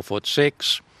about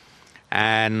 4'6",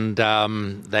 and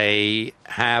they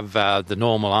have the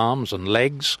normal arms and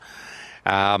legs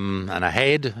and a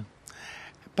head,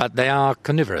 but they are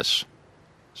carnivorous,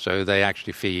 so they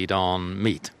actually feed on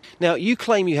meat. Now, you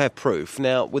claim you have proof.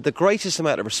 Now, with the greatest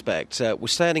amount of respect, we're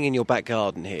standing in your back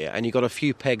garden here, and you've got a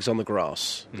few pegs on the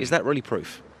grass. Is that really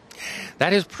proof?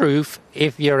 That is proof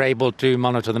if you're able to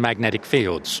monitor the magnetic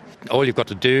fields. All you've got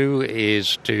to do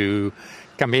is to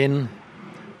come in,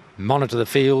 monitor the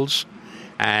fields,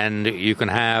 and you can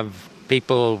have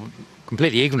people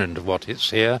completely ignorant of what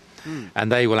is here,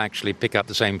 and they will actually pick up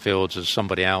the same fields as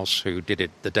somebody else who did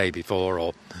it the day before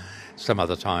or some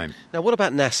other time. Now, what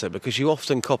about NASA? Because you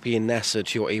often copy in NASA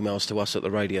to your emails to us at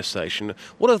the radio station.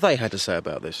 What have they had to say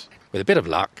about this? With a bit of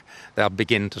luck, they'll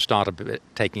begin to start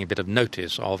taking a bit of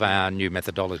notice of our new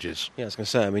methodologies. Yeah, I was going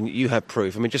to say, I mean, you have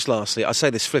proof. I mean, just lastly, I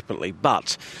say this flippantly,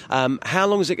 but how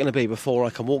long is it going to be before I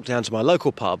can walk down to my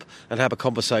local pub and have a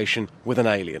conversation with an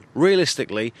alien?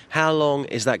 Realistically, how long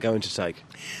is that going to take?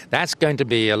 That's going to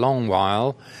be a long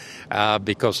while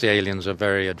because the aliens are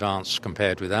very advanced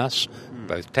compared with us,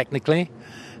 both technically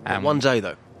and... One day,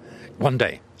 though? One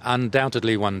day.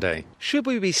 Undoubtedly one day. Should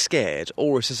we be scared,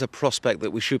 or is this a prospect that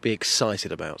we should be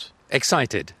excited about?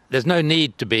 Excited. There's no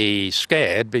need to be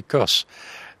scared because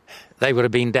they would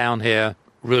have been down here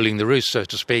ruling the roost, so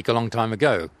to speak, a long time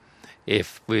ago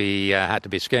if we had to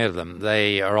be scared of them.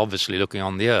 They are obviously looking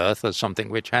on the Earth as something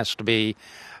which has to be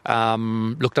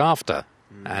looked after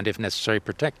and, if necessary,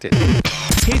 protected.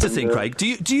 Here's the thing, Craig.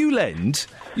 Do you lend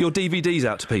your DVDs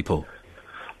out to people?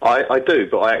 I do,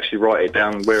 but I actually write it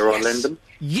down where I lend them.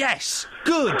 Yes,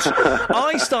 good.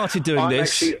 I started doing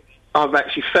this. I'm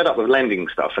actually fed up with lending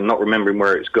stuff and not remembering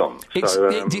where it's gone.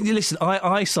 Listen,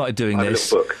 I started doing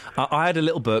this. I had a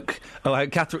little book. I had a little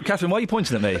book. Oh, Catherine, why are you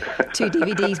pointing at me? 2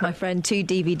 DVDs, my friend, 2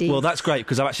 DVDs. Well, that's great,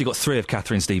 because I've actually got 3 of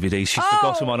Catherine's DVDs. She's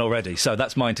forgotten one already, so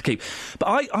that's mine to keep.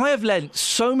 But I have lent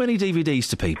so many DVDs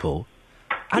to people.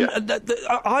 And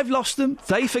I've lost them.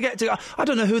 They forget to. I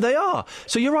don't know who they are.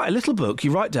 So you're right. A little book.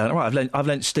 You write down. All right. I've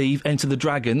lent Steve Enter the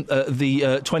Dragon,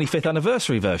 the 25th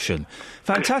anniversary version.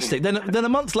 Fantastic. Then a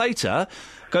month later,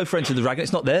 go for Enter the Dragon.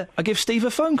 It's not there. I give Steve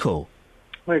a phone call.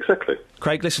 Well, exactly.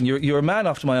 Craig, listen. You're a man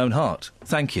after my own heart.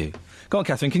 Thank you. Go on,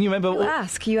 Catherine. Can you remember?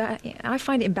 I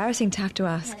find it embarrassing to have to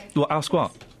ask. What? Ask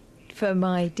what? For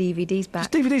my DVDs back.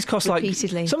 DVDs cost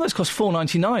repeatedly. Some of those cost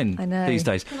 $4.99 these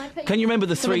days. Can you remember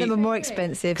the 3? Some of them are more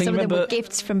expensive. Some of them were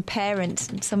gifts from parents,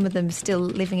 and some of them still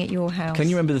living at your house. Can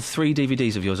you remember the 3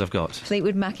 DVDs of yours I've got?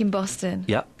 Fleetwood Mac in Boston.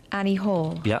 Yep. Annie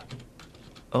Hall. Yep.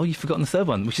 Oh, you've forgotten the third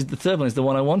one, the third one is the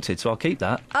one I wanted, so I'll keep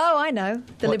that. Oh, I know.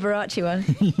 The Liberace one.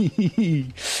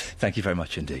 Thank you very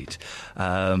much indeed.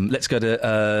 Let's go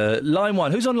to line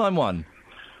 1. Who's on line 1?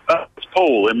 It's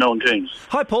Paul in Milton Keynes.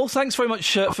 Hi, Paul. Thanks very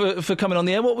much for coming on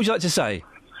the air. What would you like to say?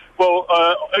 Well,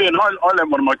 Ian, I lent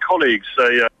one of my colleagues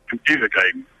a computer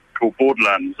game called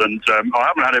Borderlands, and I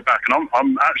haven't had it back, and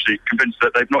I'm actually convinced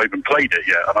that they've not even played it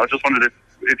yet. And I just wondered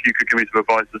if you could give me some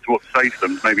advice as to what to say to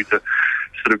them, maybe to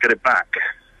sort of get it back.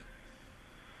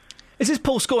 Is this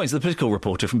Paul Scoynes, the political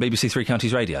reporter from BBC Three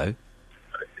Counties Radio?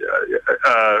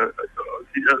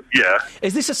 Yeah.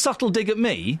 Is this a subtle dig at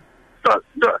me?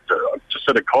 Just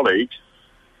said a colleague.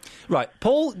 Right,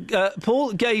 Paul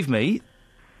gave me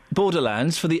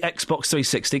Borderlands for the Xbox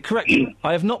 360. Correct.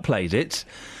 I have not played it,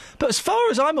 but as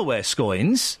far as I'm aware,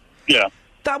 Scoynes,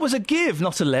 that was a give,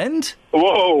 not a lend.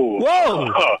 Whoa!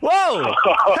 Whoa!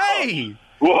 Hey!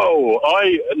 Whoa!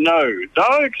 I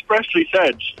expressly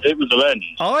said it was a lend.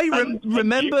 I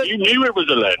remember you knew it was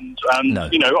a lend,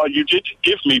 and you did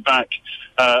give me back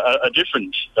a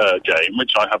different game,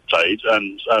 which I have played,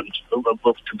 and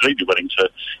was completely willing to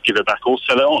give it back or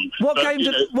sell it on.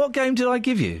 What game did I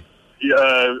give you?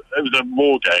 It was a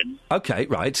war game. Okay,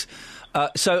 right.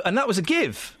 And that was a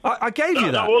give. I gave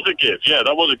you that. That was a give. Yeah,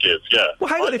 that was a give. Yeah. Well,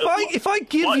 hang on. If I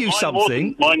give you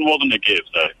something, mine wasn't a give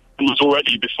though. It was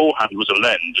already beforehand was a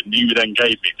lend, and you then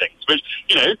gave me things,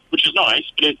 which is nice,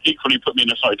 but it equally put me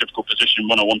in a slightly difficult position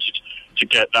when I wanted to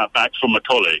get that back from a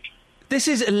colleague. This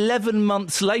is 11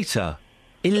 months later.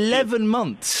 11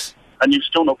 months. And you've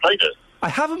still not played it? I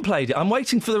haven't played it. I'm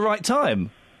waiting for the right time.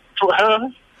 For her?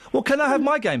 Well, can I have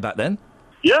my game back then?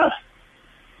 Yeah.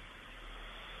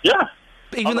 Yeah.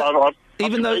 Even though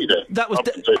that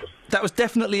was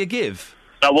definitely a give.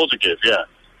 That was a give, yeah.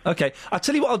 OK. I'll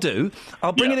tell you what I'll do.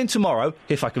 I'll bring it in tomorrow,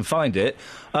 if I can find it,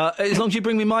 as long as you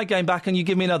bring me my game back and you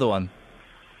give me another one.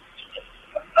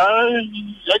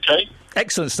 OK.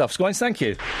 Excellent stuff, Squines. Thank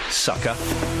you. Sucker.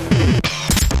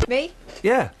 Me?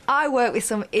 Yeah. I work with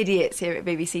some idiots here at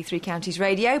BBC Three Counties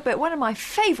Radio, but one of my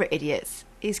favourite idiots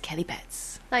is Kelly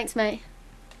Betts. Thanks, mate.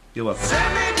 You're welcome.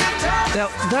 Now,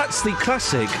 that's the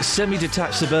classic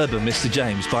semi-detached Suburban, Mr.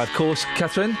 James, by, of course,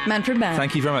 Catherine? Manfred Mann.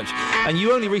 Thank you very much. And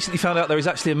you only recently found out there is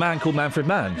actually a man called Manfred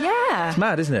Mann. Yeah. It's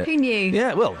mad, isn't it? Who knew?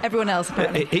 Yeah, well... Everyone else,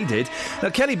 apparently. He did. Now,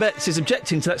 Kelly Betts is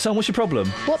objecting to that song. What's your problem?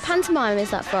 What pantomime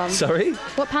is that from? Sorry?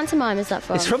 What pantomime is that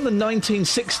from? It's from the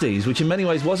 1960s, which in many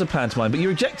ways was a pantomime, but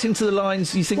you're objecting to the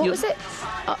lines you think What was it?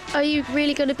 Are you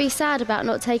really going to be sad about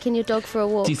not taking your dog for a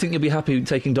walk? Do you think you'll be happy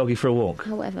taking Doggy for a walk?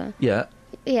 However. Yeah.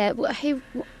 Yeah, what does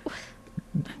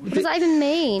that even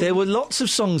mean? There were lots of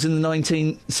songs in the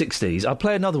 1960s. I'll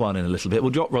play another one in a little bit.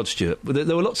 We'll drop Rod Stewart.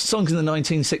 There were lots of songs in the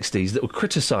 1960s that were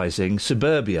criticising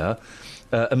suburbia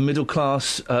and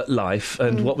middle-class life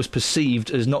and what was perceived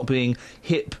as not being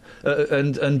hip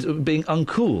and being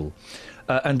uncool.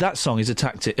 And that song is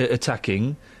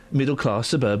attacking middle-class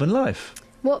suburban life.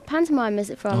 What pantomime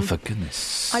is it from? Oh, for goodness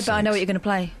sakes. I know what you're going to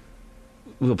play.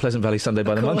 Well, Pleasant Valley Sunday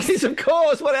by the Monkees, of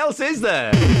course. What else is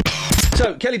there?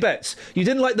 So, Kelly Betts, you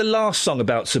didn't like the last song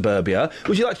about suburbia.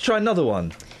 Would you like to try another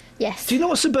one? Yes. Do you know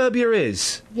what suburbia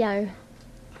is? Yo.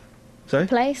 Sorry?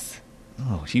 Place.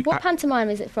 Oh, what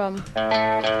pantomime is it from?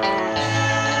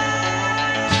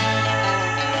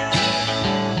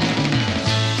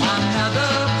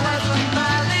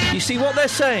 You see, what they're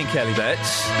saying, Kelly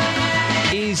Betts,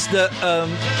 is that,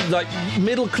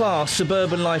 middle-class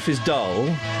suburban life is dull,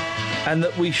 and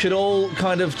that we should all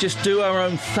kind of just do our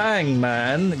own thing,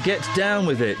 man. Get down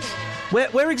with it.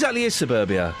 Where exactly is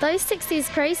suburbia? Those 60s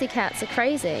crazy cats are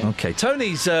crazy. OK,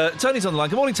 Tony's on the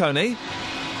line. Good morning, Tony.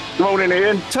 Good morning,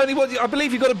 Ian. Tony, I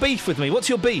believe you've got a beef with me. What's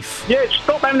your beef? Yeah,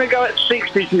 stop having to go at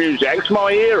 60s music. It's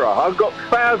my era. I've got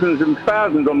thousands and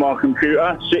thousands on my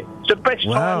computer. It's the best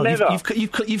time ever.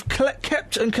 You've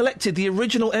kept and collected the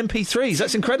original MP3s.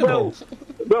 That's incredible.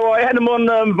 Well, I had them on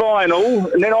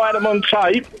vinyl, and then I had them on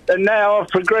tape, and now I've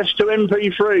progressed to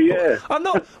MP3, yeah. I'm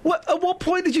not... At what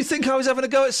point did you think I was having a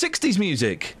go at 60s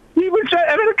music? You were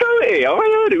having a go at it. I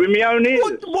heard it with my own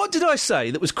ears. What did I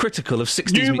say that was critical of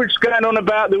 60s music? You were going on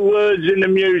about the words in the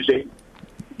music.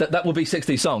 That would be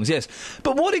 60 songs, yes.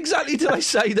 But what exactly did I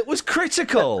say that was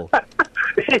critical?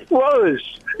 It was.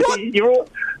 What?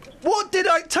 What did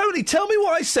I... Tony, tell me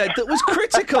what I said that was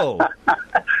critical. I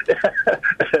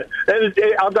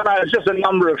don't know, it's just a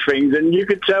number of things, and you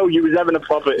could tell you was having a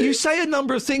pop at it. You say a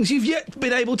number of things, you've yet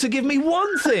been able to give me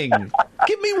one thing.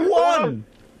 Give me one.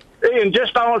 Ian,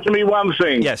 just answer me one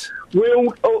thing. Yes.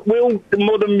 Will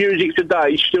modern music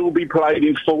today still be played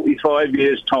in 45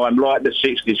 years' time like the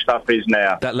 60s stuff is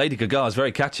now? That Lady Gaga is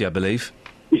very catchy, I believe.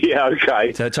 Yeah,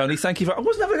 OK. So, Tony, thank you for... I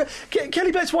wasn't having a...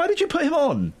 Kelly Betts, why did you put him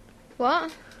on?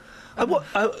 What?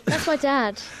 That's my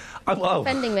dad.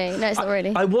 Offending me. No, it's not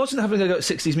really. I wasn't having a go at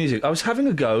 60s music. I was having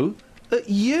a go at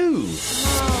you.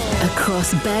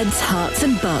 Across beds, hearts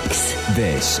and bucks.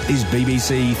 This is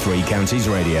BBC Three Counties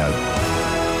Radio.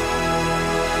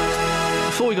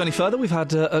 Before we go any further, we've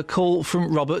had a call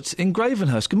from Robert in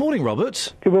Gravenhurst. Good morning,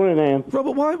 Robert. Good morning, Ian.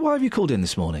 Robert, why have you called in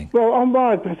this morning? Well, I'm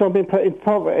worried because I've been put in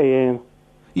poverty, Ian.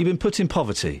 You've been put in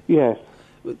poverty? Yes.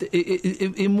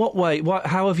 In what way?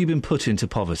 How have you been put into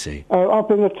poverty? I've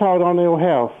been retired on ill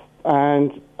health,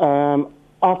 and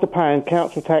after paying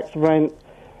council tax, rent,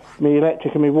 me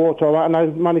electric and me water, I had no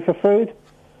money for food.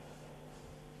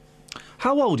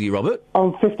 How old are you, Robert?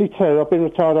 I'm 52. I've been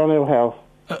retired on ill health.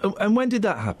 And when did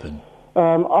that happen?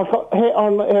 I got hit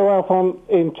on ill health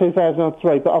in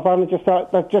 2003, but I've only just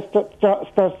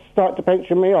started to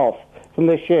pension me off from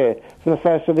this year, from the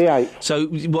 1st of the 8th. So,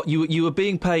 what you were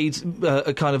being paid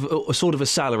a kind of a sort of a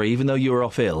salary, even though you were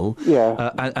off ill.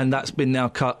 Yeah. And that's been now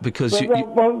cut because what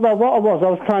I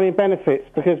was claiming benefits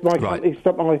because my company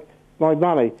stopped my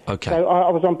money. Okay. So I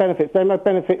was on benefits. Then my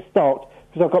benefits stopped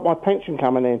because I've got my pension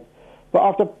coming in. But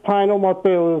after paying all my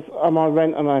bills and my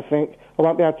rent and everything, I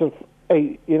won't be able to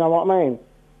eat. You know what I mean?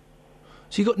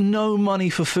 So you got no money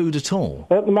for food at all?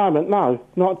 At the moment, no.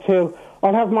 Not till...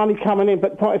 I'll have money coming in,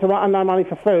 but the point is I won't have no money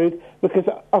for food because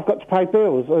I've got to pay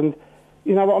bills and,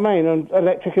 you know what I mean, and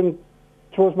electric and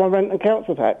towards my rent and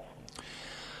council tax.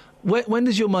 When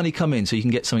does your money come in so you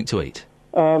can get something to eat?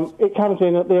 It comes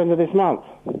in at the end of this month.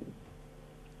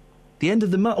 The end of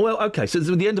the month? Well, OK, so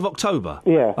the end of October?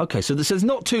 Yeah. OK, so there's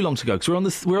not too long to go, because we're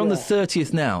on the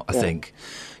 30th now, I think.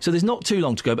 So there's not too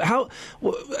long to go. But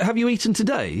have you eaten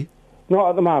today? Not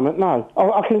at the moment, no.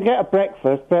 I can get a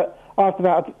breakfast, but after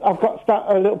that, I've got stuck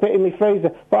a little bit in my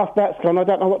freezer, but after that's gone, I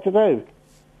don't know what to do.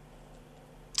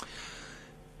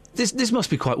 This must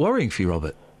be quite worrying for you,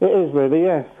 Robert. It is really,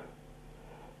 yes.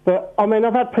 But, I mean,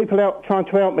 I've had people out trying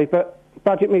to help me, but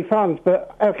budget me funds,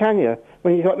 but how can you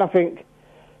when you've got nothing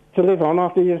to live on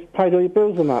after you've paid all your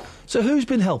bills and that? So who's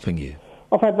been helping you?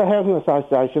 I've had the Housing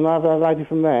Association, I've had a lady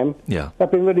from them. Yeah. They've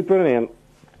been really brilliant.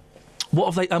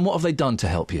 What have they done to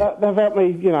help you? They've helped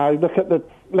me, look at the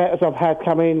letters I've had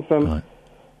come in from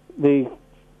the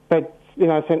beds,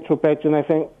 central beds and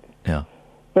everything. Yeah.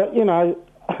 But,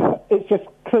 it's just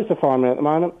crucifying me at the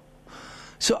moment.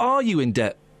 So are you in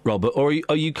debt, Robert, or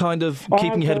are you kind of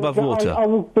keeping your head above water? I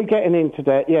will be getting into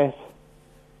debt, yes.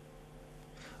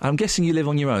 I'm guessing you live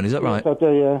on your own, is that right? Yes, I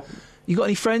do, yeah. You got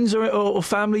any friends or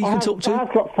family you can talk to?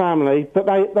 I've got family, but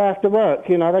they have to work,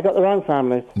 they've got their own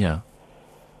families. Yeah.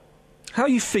 How are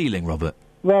you feeling, Robert?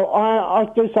 Well, I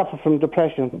do suffer from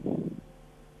depression.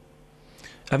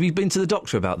 Have you been to the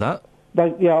doctor about that?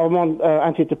 Yeah, I'm on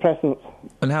antidepressants.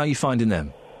 And how are you finding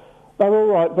them? They're all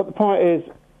right, but the point is,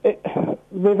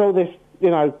 with all this,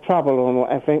 trouble and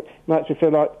what I think, it makes me feel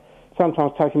like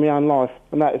sometimes taking my own life,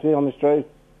 and that is the honest truth.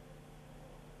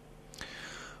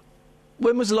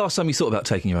 When was the last time you thought about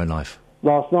taking your own life?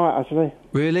 Last night, actually.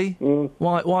 Really? Mm.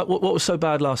 Why? What was so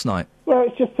bad last night? Well,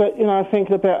 it's just that,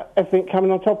 thinking about everything coming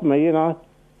on top of me,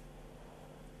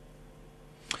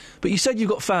 But you said you've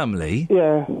got family.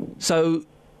 Yeah. So,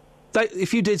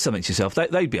 if you did something to yourself,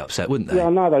 they'd be upset, wouldn't they? Yeah, I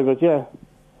know they would, yeah.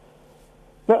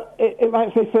 But it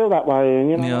makes me feel that way,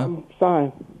 Ian, what I'm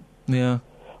saying? Yeah.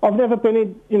 I've never been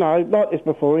in, like this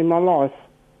before in my life.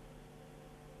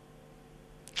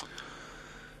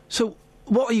 So,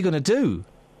 what are you going to do?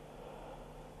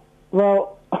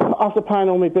 Well, after paying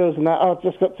all my bills and that, I've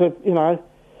just got to,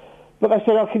 But they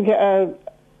said I can get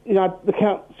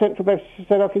the Central Bank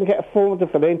said I can get a form to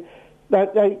fill in.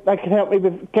 They can help me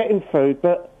with getting food,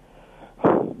 but...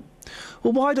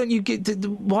 Well, why don't you get...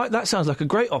 that sounds like a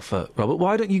great offer, Robert.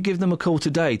 Why don't you give them a call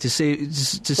today to say,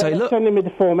 look... They're sending me the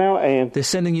form out, Ian. They're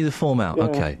sending you the form out, yeah.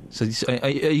 OK. So are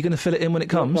you going to fill it in when it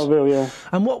comes? Yes, I will, yeah.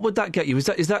 And what would that get you? Is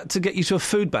that to get you to a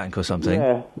food bank or something?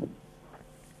 Yeah.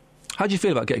 How do you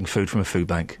feel about getting food from a food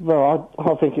bank? Well,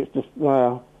 I think it's just...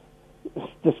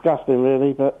 it's disgusting,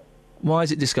 really, but... Why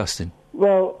is it disgusting?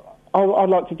 Well, I'd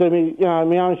like to do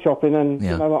my own shopping and,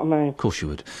 you know what I mean? Of course you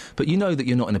would. But you know that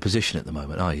you're not in a position at the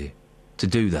moment, are you, to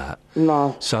do that?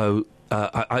 No. So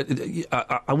I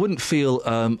wouldn't feel,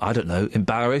 I don't know,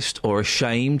 embarrassed or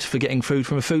ashamed for getting food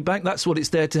from a food bank. That's what it's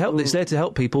there to help. It's there to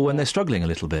help people when they're struggling a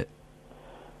little bit.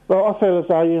 Well, I feel as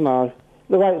though,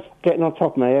 the way it's getting on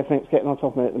top of me, everything's getting on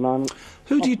top of me at the moment.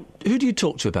 Who do you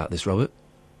talk to about this, Robert?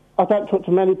 I don't talk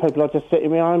to many people. I just sit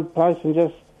in my own place and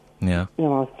just... Yeah.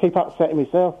 Keep upsetting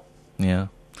myself. Yeah.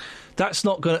 That's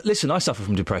not going to... Listen, I suffer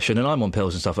from depression and I'm on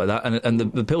pills and stuff like that, and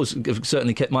the pills have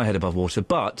certainly kept my head above water,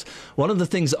 but one of the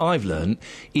things that I've learned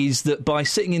is that by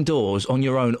sitting indoors on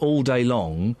your own all day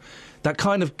long, that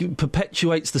kind of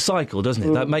perpetuates the cycle, doesn't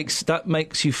it? That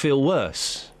makes you feel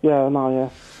worse. Yeah, I know, yeah.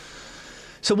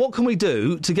 So what can we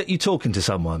do to get you talking to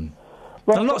someone?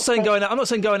 Well, I'm not saying going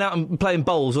out and playing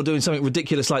bowls or doing something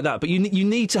ridiculous like that. But you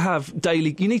need to have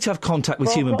contact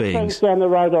with human beings. Friends down the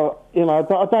road,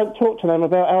 but I don't talk to them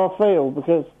about how I feel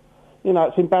because,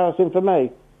 it's embarrassing for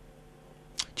me.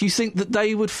 Do you think that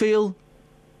they would feel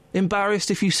embarrassed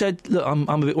if you said, "Look, I'm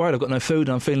a bit worried. I've got no food.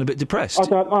 and I'm feeling a bit depressed"? I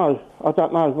don't know. I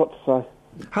don't know what to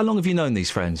say. How long have you known these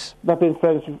friends? They've been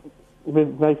friends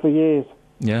with me for years.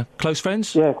 Yeah, close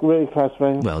friends? Yeah, really close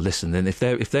friends. Well, listen, then if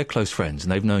they're close friends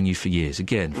and they've known you for years,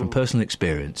 again from personal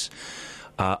experience,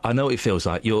 I know what it feels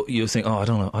like. You'll think, I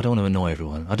don't want to annoy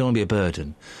everyone. I don't want to be a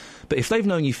burden. But if they've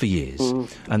known you for years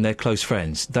and they're close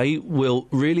friends, they will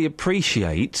really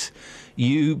appreciate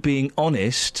you being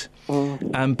honest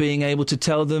and being able to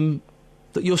tell them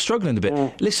that you're struggling a bit.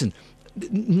 Yeah. Listen,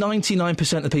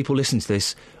 99% of the people listening to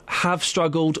this have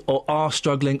struggled or are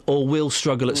struggling or will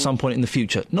struggle at some point in the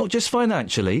future. Not just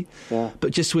financially,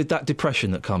 but just with that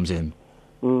depression that comes in.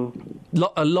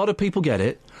 A lot of people get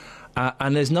it,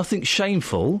 and there's nothing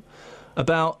shameful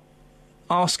about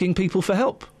asking people for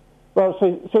help. Well,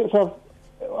 since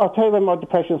I'll tell you when my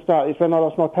depression started, when I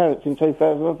lost my parents in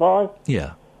 2005.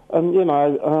 Yeah.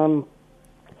 And,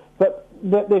 but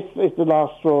this is the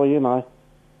last straw,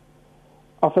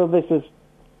 I feel this is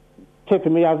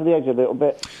tipping me over the edge a little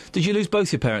bit. Did you lose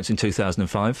both your parents in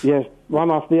 2005? Yes,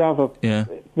 one after the other. Yeah.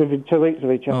 Within 2 weeks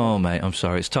of each other. Oh, mate, I'm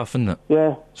sorry. It's tough, isn't it?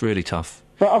 Yeah. It's really tough.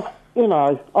 But,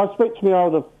 I speak to my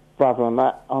older brother on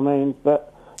that,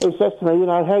 but he says to me,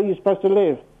 how are you supposed to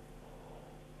live?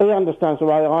 He understands the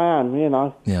way I am,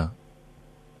 Yeah.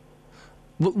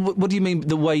 What do you mean,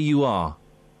 the way you are?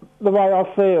 the way I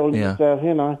feel. Yeah.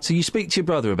 You know. So you speak to your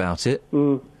brother about it?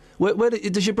 Mm. Where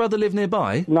does your brother live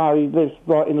nearby? No, he lives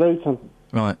right in Luton.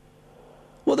 Right.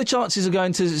 What are the chances of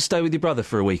going to stay with your brother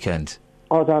for a weekend?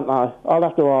 I don't know. I'll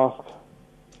have to ask.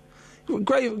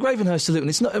 Gravenhurst to Luton,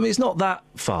 it's not that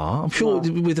far. I'm sure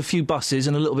with a few buses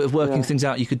and a little bit of working things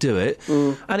out, you could do it.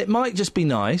 Mm. And it might just be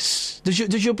nice. Does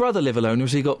your brother live alone, or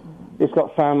has he got... He's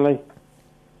got family.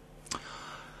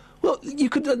 Well, you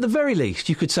could, at the very least,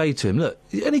 you could say to him, look,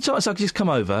 any chance I could just come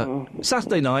over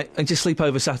Saturday night and just sleep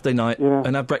over Saturday night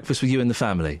and have breakfast with you and the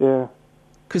family? Yeah.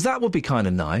 Because that would be kind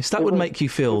of nice. That would make you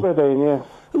feel... It would be, yeah.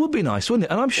 It would be nice, wouldn't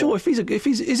it? And I'm sure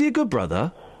is he a good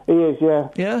brother? He is, yeah.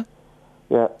 Yeah?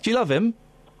 Yeah. Do you love him?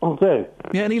 I do.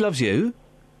 Yeah, and he loves you?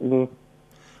 Mm.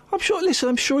 I'm sure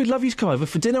he'd love you to come over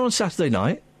for dinner on Saturday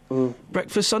night,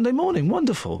 breakfast Sunday morning.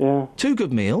 Wonderful. Yeah. 2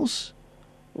 good meals.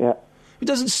 Yeah. It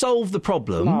doesn't solve the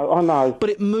problem. No, I know. But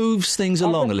it moves things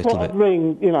along a little bit.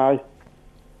 Ring, you know.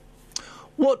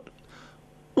 What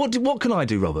can I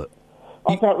do, Robert?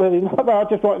 I don't really know, but I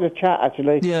just wanted to chat,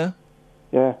 actually. Yeah.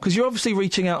 Yeah. Because you're obviously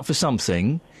reaching out for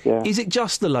something. Yeah. Is it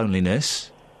just the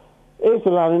loneliness? It is the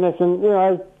loneliness and, you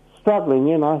know, struggling,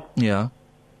 you know. Yeah.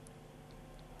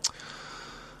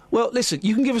 Well, listen,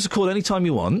 you can give us a call any time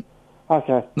you want.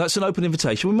 Okay. That's an open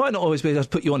invitation. We might not always be able to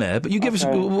put you on air, but you give us...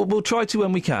 We'll try to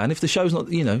when we can. If the show's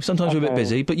not... You know, sometimes we're a bit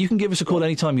busy, but you can give us a call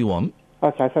any time you want.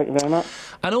 Okay, thank you very much.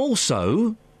 And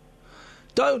also...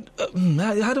 Don't...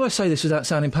 how do I say this without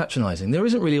sounding patronising? There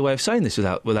isn't really a way of saying this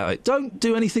without it. Don't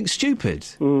do anything stupid.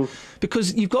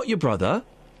 Because you've got your brother,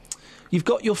 you've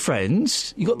got your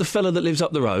friends, you've got the fella that lives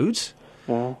up the road.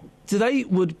 Yeah. They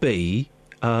would be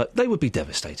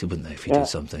devastated, wouldn't they, if you did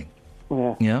something?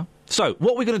 Yeah. Yeah? So,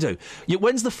 what are we going to do?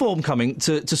 When's the form coming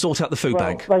to sort out the food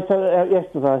bank? They sent it out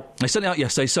yesterday. They sent it out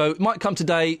yesterday, so it might come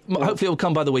today. Hopefully it'll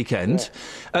come by the weekend.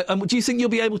 Yeah. Do you think you'll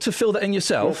be able to fill that in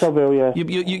yourself? Yes, I will, yeah.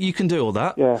 You can do all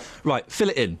that? Yeah. Right,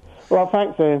 fill it in. Well,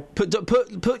 thanks, Ian.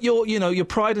 Put your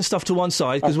pride and stuff to one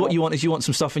side, because what you want is some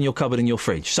stuff in your cupboard and your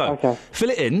fridge. So, fill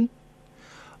it in.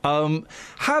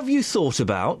 Have you thought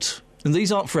about... And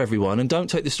these aren't for everyone, and don't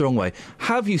take this the wrong way.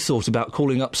 Have you thought about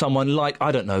calling up someone like,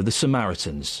 I don't know, the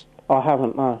Samaritans? I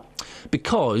haven't, no.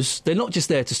 Because they're not just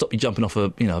there to stop you jumping off a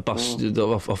bus,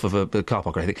 off of a car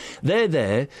park or anything. They're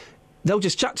there, they'll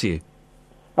just chat to you.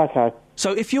 Okay.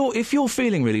 So if you're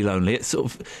feeling really lonely, it's sort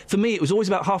of, for me it was always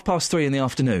about 3:30 in the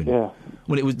afternoon. Yeah.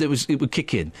 When it would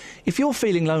kick in. If you're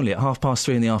feeling lonely at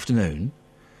 3:30 in the afternoon,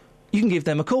 you can give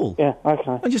them a call. Yeah,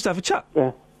 okay. And just have a chat.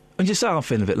 Yeah. And just say, I'm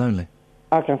feeling a bit lonely.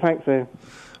 Okay, thanks, Ian.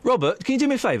 Robert, can you do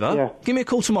me a favour? Yeah. Give me a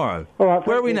call tomorrow. All right.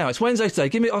 Where are we now? It's Wednesday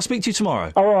today. I'll speak to you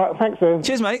tomorrow. All right, thanks, Ian.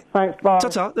 Cheers, mate. Thanks, bye.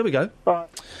 Ta-ta. There we go. Bye.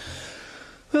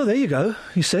 Well, there you go.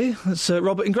 You see, that's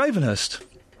Robert in Gravenhurst.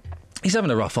 He's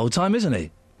having a rough old time, isn't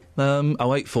he?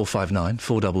 08459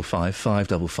 455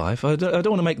 555. I don't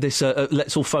want to make this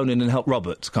let's all phone in and help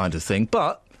Robert kind of thing,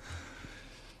 but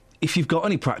if you've got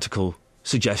any practical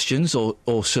suggestions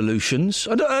or solutions,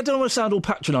 I don't want to sound all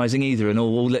patronising either and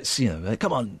all let's,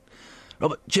 come on,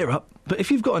 Robert, cheer up. But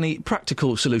if you've got any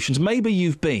practical solutions, maybe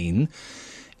you've been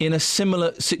in a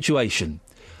similar situation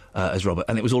as Robert,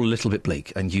 and it was all a little bit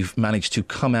bleak, and you've managed to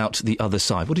come out the other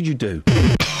side. What did you do?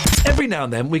 Every now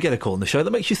and then we get a call on the show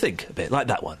that makes you think a bit, like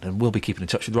that one, and we'll be keeping in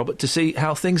touch with Robert to see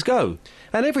how things go.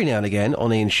 And every now and again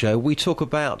on Ian's show we talk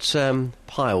about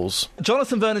piles.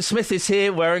 Jonathan Vernon-Smith is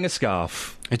here wearing a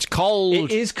scarf. It's cold.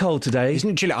 It is cold today.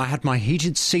 Isn't it chilly? I had my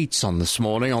heated seats on this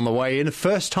morning on the way in,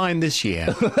 first time this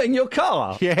year. In your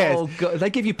car? Yes. Oh, God, they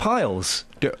give you piles.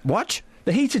 What?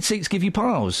 The heated seats give you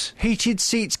piles. Heated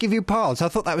seats give you piles? I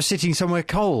thought that was sitting somewhere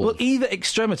cold. Well, either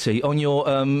extremity on your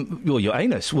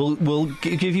anus will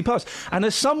give you piles. And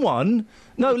as someone...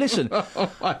 No, listen.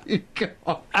 Oh, my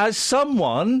God. As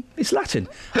someone... It's Latin.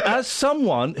 As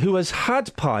someone who has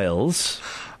had piles...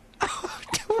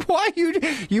 Why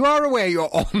you are aware you're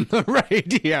on the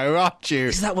radio, aren't you?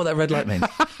 Is that what that red light means?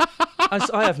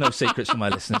 I have no secrets for my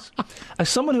listeners. As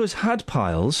someone who has had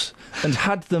piles and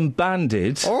had them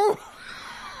banded... Oh...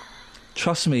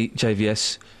 Trust me,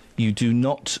 JVS, you do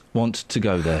not want to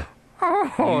go there.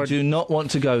 Oh. You do not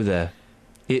want to go there.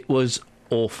 It was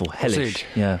awful, hellish.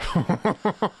 Yeah.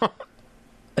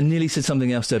 I nearly said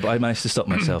something else there, but I managed to stop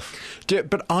myself.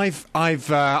 But I've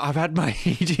had my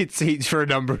heated seats for a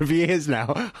number of years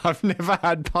now. I've never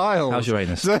had piles. How's your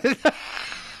anus? Is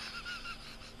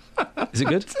it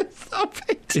good? Stop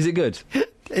it. Is it good?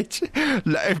 It's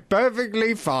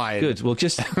perfectly fine. Good. Well,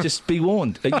 just be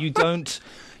warned.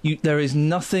 There is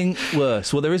nothing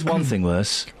worse. Well, there is one thing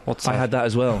worse. What's that? I had that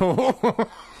as well.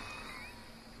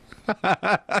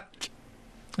 I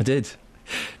did.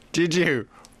 Did you?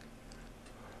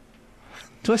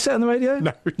 Do I say it on the radio?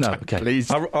 No, okay.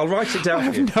 Please. I'll write it down I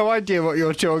for you. have no idea what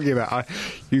you're talking about.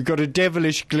 You've got a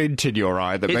devilish glint in your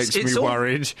eye that makes me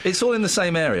worried. It's all in the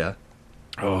same area.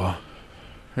 Oh,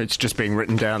 it's just being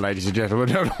written down, ladies and gentlemen.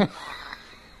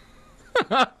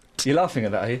 You're laughing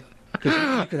at that, are you?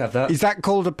 You could have that. Is that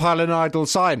called a pilonidal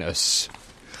sinus?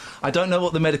 I don't know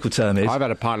what the medical term is. I've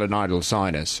had a pilonidal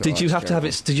sinus. Did you have to have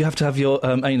it? Did you have to have your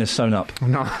anus sewn up?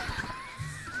 No.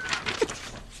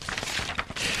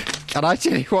 Can I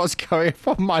tell you what's going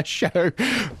on my show?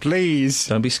 Please.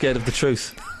 Don't be scared of the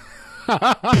truth.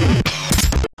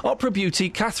 Opera beauty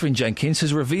Catherine Jenkins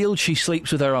has revealed she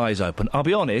sleeps with her eyes open. I'll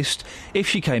be honest, if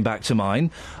she came back to mine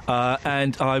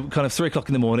and I kind of 3 o'clock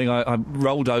in the morning, I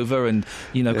rolled over and,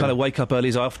 kind of wake up early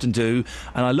as I often do,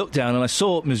 and I looked down and I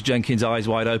saw Ms Jenkins' eyes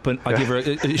wide open. I give her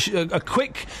a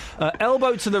quick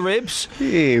elbow to the ribs.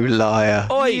 You liar.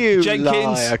 Oi, you Jenkins.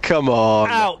 liar. Come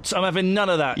on. Out. I'm having none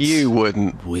of that. You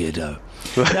wouldn't. Weirdo.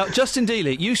 Now, Justin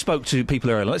Dealey, you spoke to people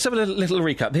earlier. Let's have a little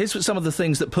recap. Here's some of the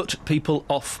things that put people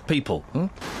off people. I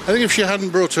think if she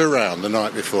hadn't brought her around the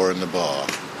night before in the bar,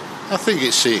 I think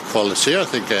it's equality. I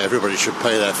think everybody should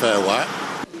pay their fair whack.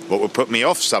 What would put me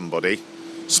off somebody?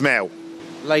 Smell.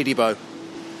 Lady Bow.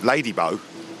 Lady Bow?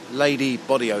 Lady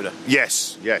body odour.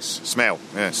 Yes. Smell,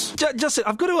 yes. Justin,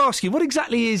 I've got to ask you, what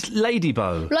exactly is Lady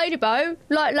Bow? Lady Bow,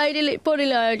 like lady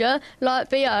body odour, like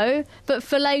B.O., but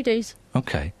for ladies.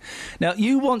 OK. Now,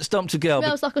 you once dumped a girl...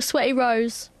 Smells like a sweaty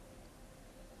rose.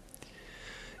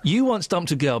 You once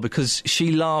dumped a girl because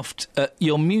she laughed at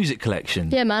your music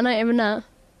collection. Yeah, man, ain't even that.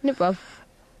 No, bruv.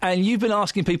 And you've been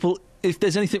asking people if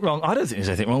there's anything wrong. I don't think there's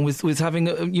anything wrong with having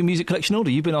your music collection order.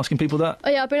 You've been asking people that. Oh,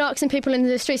 yeah, I've been asking people in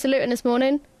the streets of Luton this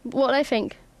morning what they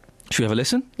think. Should we have a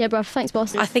listen? Yeah, bruv, thanks,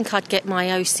 boss. I think I'd get my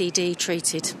OCD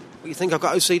treated. What, you think I've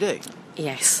got OCD?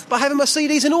 Yes. But having my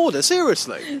CDs in order,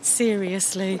 seriously?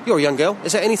 Seriously. You're a young girl.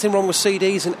 Is there anything wrong with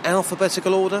CDs in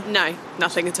alphabetical order? No,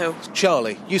 nothing at all.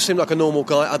 Charlie, you seem like a normal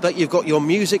guy. I bet you've got your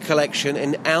music collection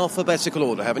in alphabetical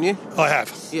order, haven't you? I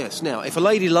have. Yes. Now, if a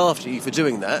lady laughed at you for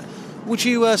doing that, would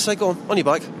you say, go on your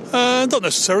bike? Not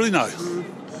necessarily, no.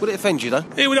 Would it offend you, though?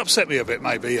 It would upset me a bit,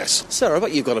 maybe, yes. Sarah, I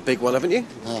bet you've got a big one, haven't you?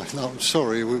 No, I'm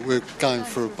sorry, we're going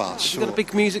for a bus. You've got a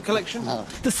big music collection? No.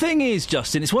 The thing is,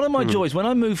 Justin, it's one of my joys. When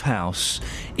I move house,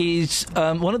 is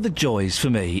one of the joys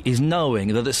for me is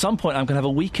knowing that at some point I'm going to have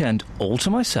a weekend all to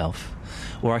myself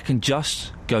where I can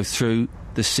just go through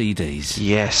the CDs.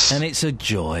 Yes. And it's a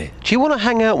joy. Do you want to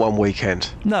hang out one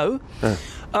weekend? No.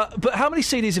 But how many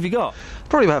CDs have you got?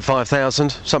 Probably about 5,000,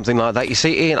 something like that. You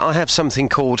see, Ian, I have something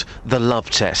called the love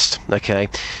test, OK?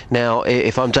 Now,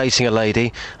 if I'm dating a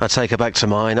lady, I take her back to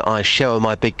mine, I show her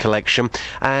my big collection,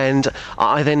 and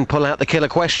I then pull out the killer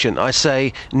question. I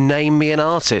say, name me an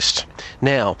artist.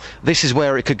 Now, this is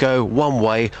where it could go one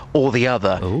way or the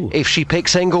other. Ooh. If she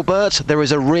picks Engelbert, there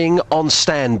is a ring on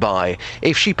standby.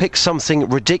 If she picks something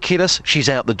ridiculous, she's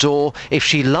out the door. If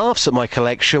she laughs at my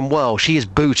collection, well, she is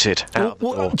booted out the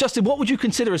door. Justin, what would you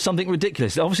consider as something ridiculous?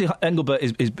 Obviously, Engelbert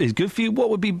is good for you. What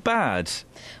would be bad?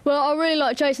 Well, I really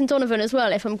like Jason Donovan as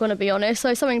well, if I'm going to be honest.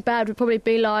 So something bad would probably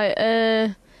be like,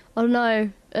 I don't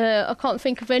know, I can't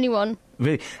think of anyone.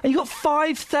 Really? And you got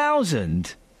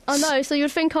 5,000? I know, so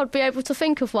you'd think I'd be able to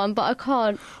think of one, but I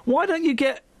can't. Why don't you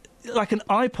get, like, an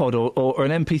iPod or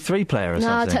an MP3 player or something?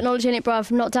 Nah, technology in it,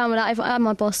 bruv. I'm not down with that if I am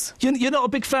my boss. You're not a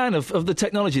big fan of the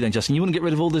technology then, Justin? You wouldn't get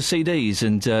rid of all the CDs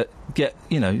and get,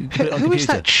 put it on Who computer? is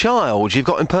that child you've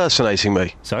got impersonating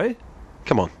me? Sorry?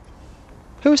 Come on.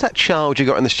 Who is that child you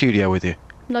got in the studio with you?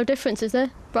 No difference, is there,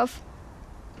 bruv?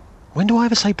 When do I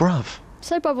ever say bruv?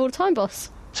 Say bruv all the time, boss.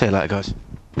 See you later, guys.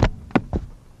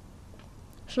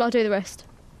 Shall I do the rest?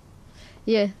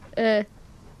 Yeah, I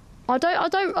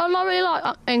really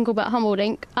like Engelbert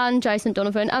Humperdinck and Jason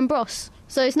Donovan and Bros.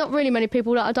 So it's not really many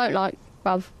people that I don't like,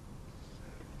 bruv.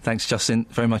 Thanks, Justin,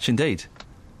 very much indeed.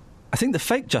 I think the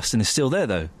fake Justin is still there,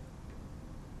 though.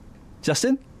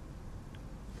 Justin?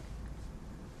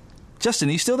 Justin,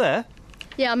 are you still there?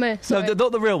 Yeah, I'm here, sorry. No,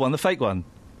 not the real one, the fake one.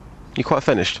 You quite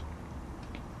finished?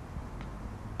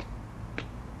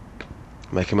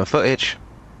 Making my foot itch.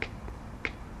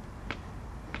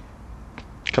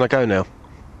 Can I go now?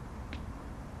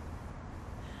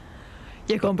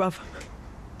 Yeah, go on, bruv.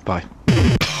 Bye.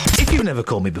 If you've never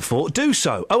called me before, do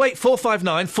so.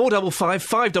 08459 455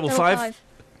 555.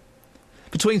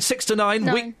 Between 6 to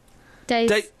 9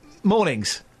 days.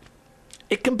 Mornings.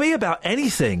 It can be about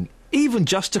anything, even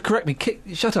just to correct me.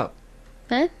 Shut up.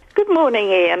 Huh? Good morning,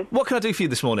 Ian. What can I do for you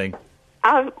this morning?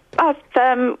 I've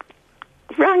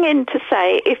rung in to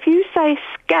say, if you say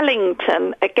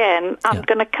Skellington again, I'm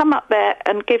going to come up there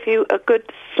and give you a good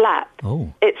slap.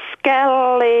 Oh. It's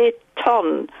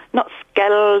Skeleton, not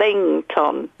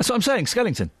Skellington. That's what I'm saying,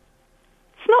 Skellington.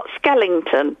 It's not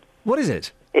Skellington. What is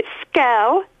it? It's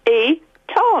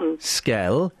Skell-E-ton.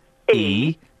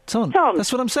 Skell-E-ton.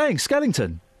 That's what I'm saying,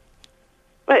 Skellington.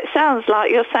 Well, it sounds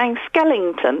like you're saying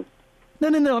Skellington.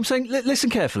 No, I'm saying, listen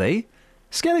carefully,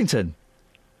 Skellington.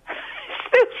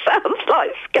 It sounds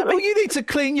like Skellington. Well, you need to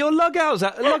clean your lug holes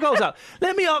out.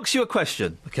 Let me ask you a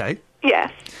question, okay?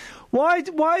 Yes. Why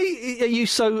are you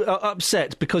so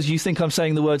upset because you think I'm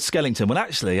saying the word Skellington when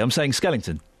actually I'm saying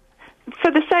Skellington?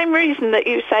 For the same reason that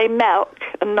you say milk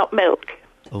and not milk.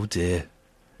 Oh, dear.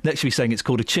 Next you'll be saying it's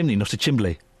called a chimney, not a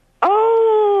chimbly.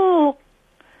 Oh!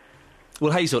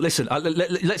 Well, Hazel, listen,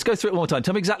 let's go through it one more time.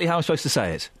 Tell me exactly how I'm supposed to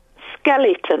say it.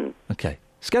 Skeleton. Okay.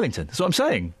 Skellington, that's what I'm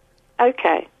saying.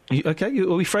 Okay.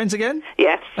 Are we friends again?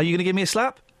 Yes. Are you going to give me a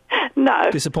slap? No.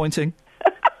 Disappointing.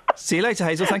 See you later,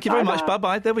 Hazel. Thank you very much.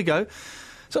 Bye-bye. There we go.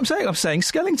 So I'm saying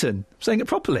Skellington. I'm saying it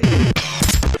properly.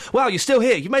 Wow, you're still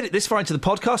here. You made it this far into the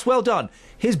podcast. Well done.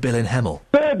 Here's Bill in Hemel.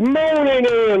 Good morning,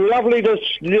 Ian. Lovely to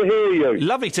hear you.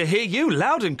 Lovely to hear you,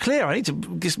 loud and clear. I need to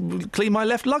just clean my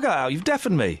left lug out. You've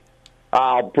deafened me.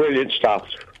 Ah, brilliant stuff.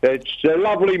 It's a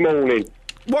lovely morning.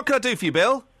 What can I do for you,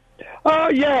 Bill? Oh,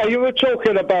 yeah, you were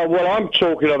talking about what I'm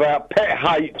talking about, pet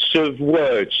hates of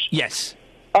words. Yes.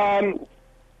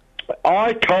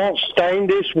 I can't stand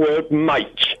this word,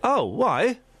 mate. Oh,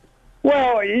 why?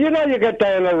 Well, you know, you get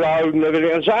down the road and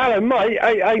everything and say, hello, mate,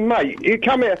 hey, mate, you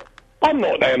come here. I'm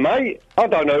not there, mate. I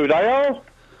don't know who they are.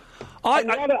 And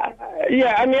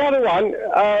the other one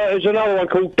is another one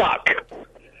called duck.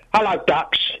 Hello,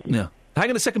 ducks. Yeah. Hang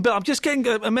on a second, Bill. I'm just getting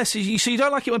a message. So you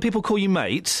don't like it when people call you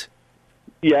mate?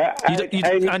 Yeah.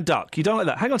 And duck. You don't like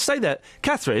that. Hang on, stay there.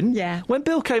 Catherine? Yeah. When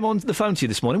Bill came on the phone to you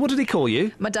this morning, what did he call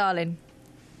you? My darling.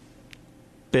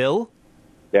 Bill?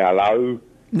 Yeah, hello.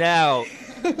 Now,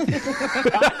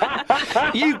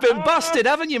 you've been busted,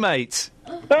 haven't you, mate?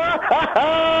 You've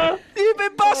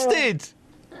been busted.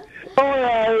 I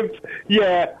have,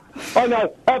 yeah. I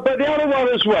know. But the other one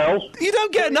as well. You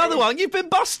don't get another one. You've been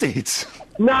busted.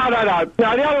 No. No, the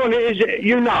other one is,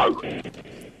 you know.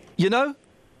 You know?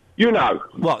 You know.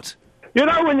 What? You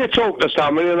know when you talk to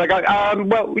somebody and they go,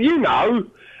 well, you know.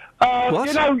 What?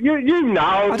 You know, you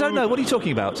know. I don't know. What are you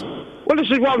talking about? Well,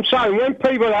 this is what I'm saying. When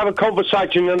people have a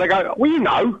conversation and they go, well, you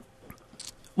know.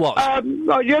 What?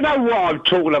 You know what I'm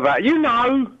talking about. You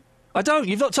know. I don't.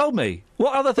 You've not told me.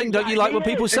 What other thing don't you like when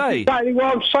people say? Exactly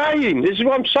what I'm saying. This is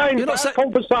what I'm saying. You're not saying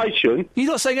conversation. You're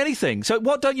not saying anything. So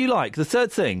what don't you like? The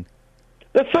third thing?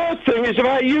 The third thing is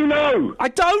about you know. I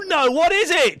don't know. What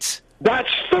is it? That's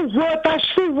the word. That's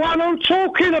the one I'm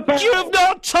talking about. You have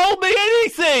not told me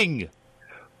anything.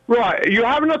 Right, you're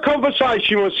having a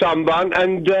conversation with someone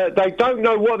and they don't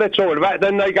know what they're talking about.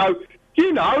 Then they go,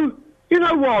 you know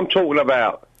what I'm talking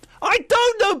about. I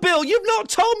don't know, Bill. You've not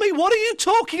told me. What are you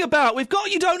talking about? We've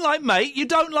got you don't like mate, you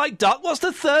don't like duck. What's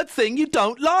the third thing you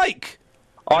don't like?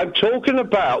 I'm talking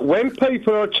about when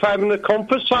people are having a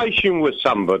conversation with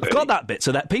somebody. I've got that bit,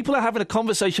 so that people are having a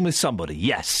conversation with somebody,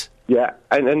 yes. Yeah,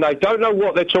 and they don't know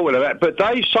what they're talking about, but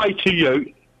they say to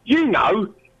you, you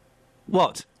know...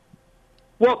 What?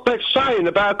 What they're saying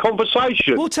about a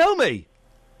conversation. Well, tell me.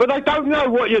 But they don't know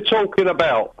what you're talking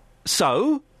about.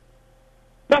 So?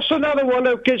 That's another one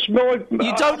that gets my...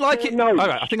 You don't like it... All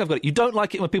right, I think I've got it. You don't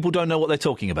like it when people don't know what they're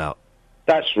talking about.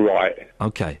 That's right.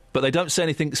 OK, but they don't say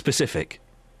anything specific.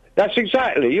 That's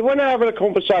exactly. You want to have a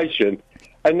conversation,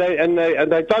 and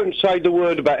they don't say the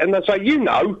word about it, and they say, you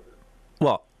know...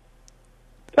 What?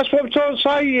 That's what I'm trying to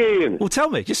say, Ian. Well, tell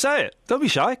me. Just say it. Don't be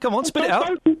shy. Come on, spit it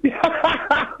out.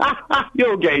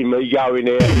 You're getting me going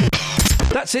here.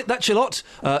 That's it. That's your lot.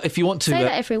 If you want to... Say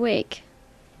that every week.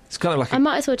 It's kind of like I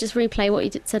might as well just replay what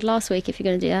you said last week if you're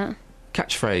going to do that.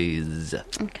 Catchphrase.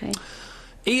 Okay.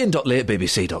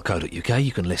 Ian.lee@bbc.co.uk.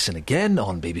 You can listen again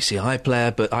on BBC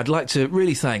iPlayer, but I'd like to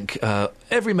really thank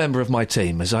every member of my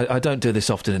team, as I don't do this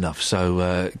often enough.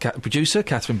 So, producer,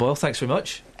 Catherine Boyle, thanks very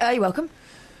much. You're welcome.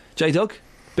 J-Dog,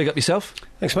 big up yourself.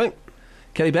 Thanks, mate.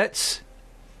 Kelly Betts.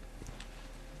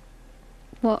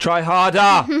 What? Try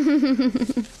harder!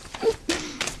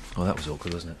 Oh, that was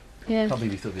awkward, wasn't it? Yeah. I can't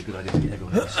believe you thought it'd be a good idea to get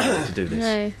everyone else to do this.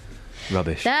 No.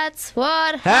 Rubbish. That's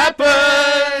what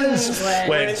happens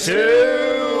when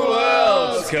two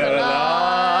worlds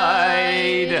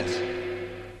collide.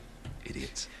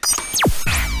 Idiots.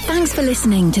 Thanks for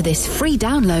listening to this free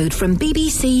download from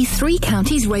BBC Three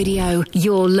Counties Radio,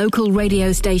 your local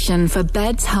radio station for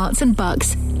beds, hearts and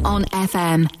bucks, on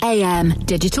FM, AM,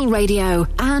 digital radio,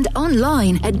 and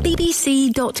online at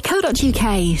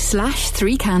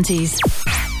bbc.co.uk/3counties.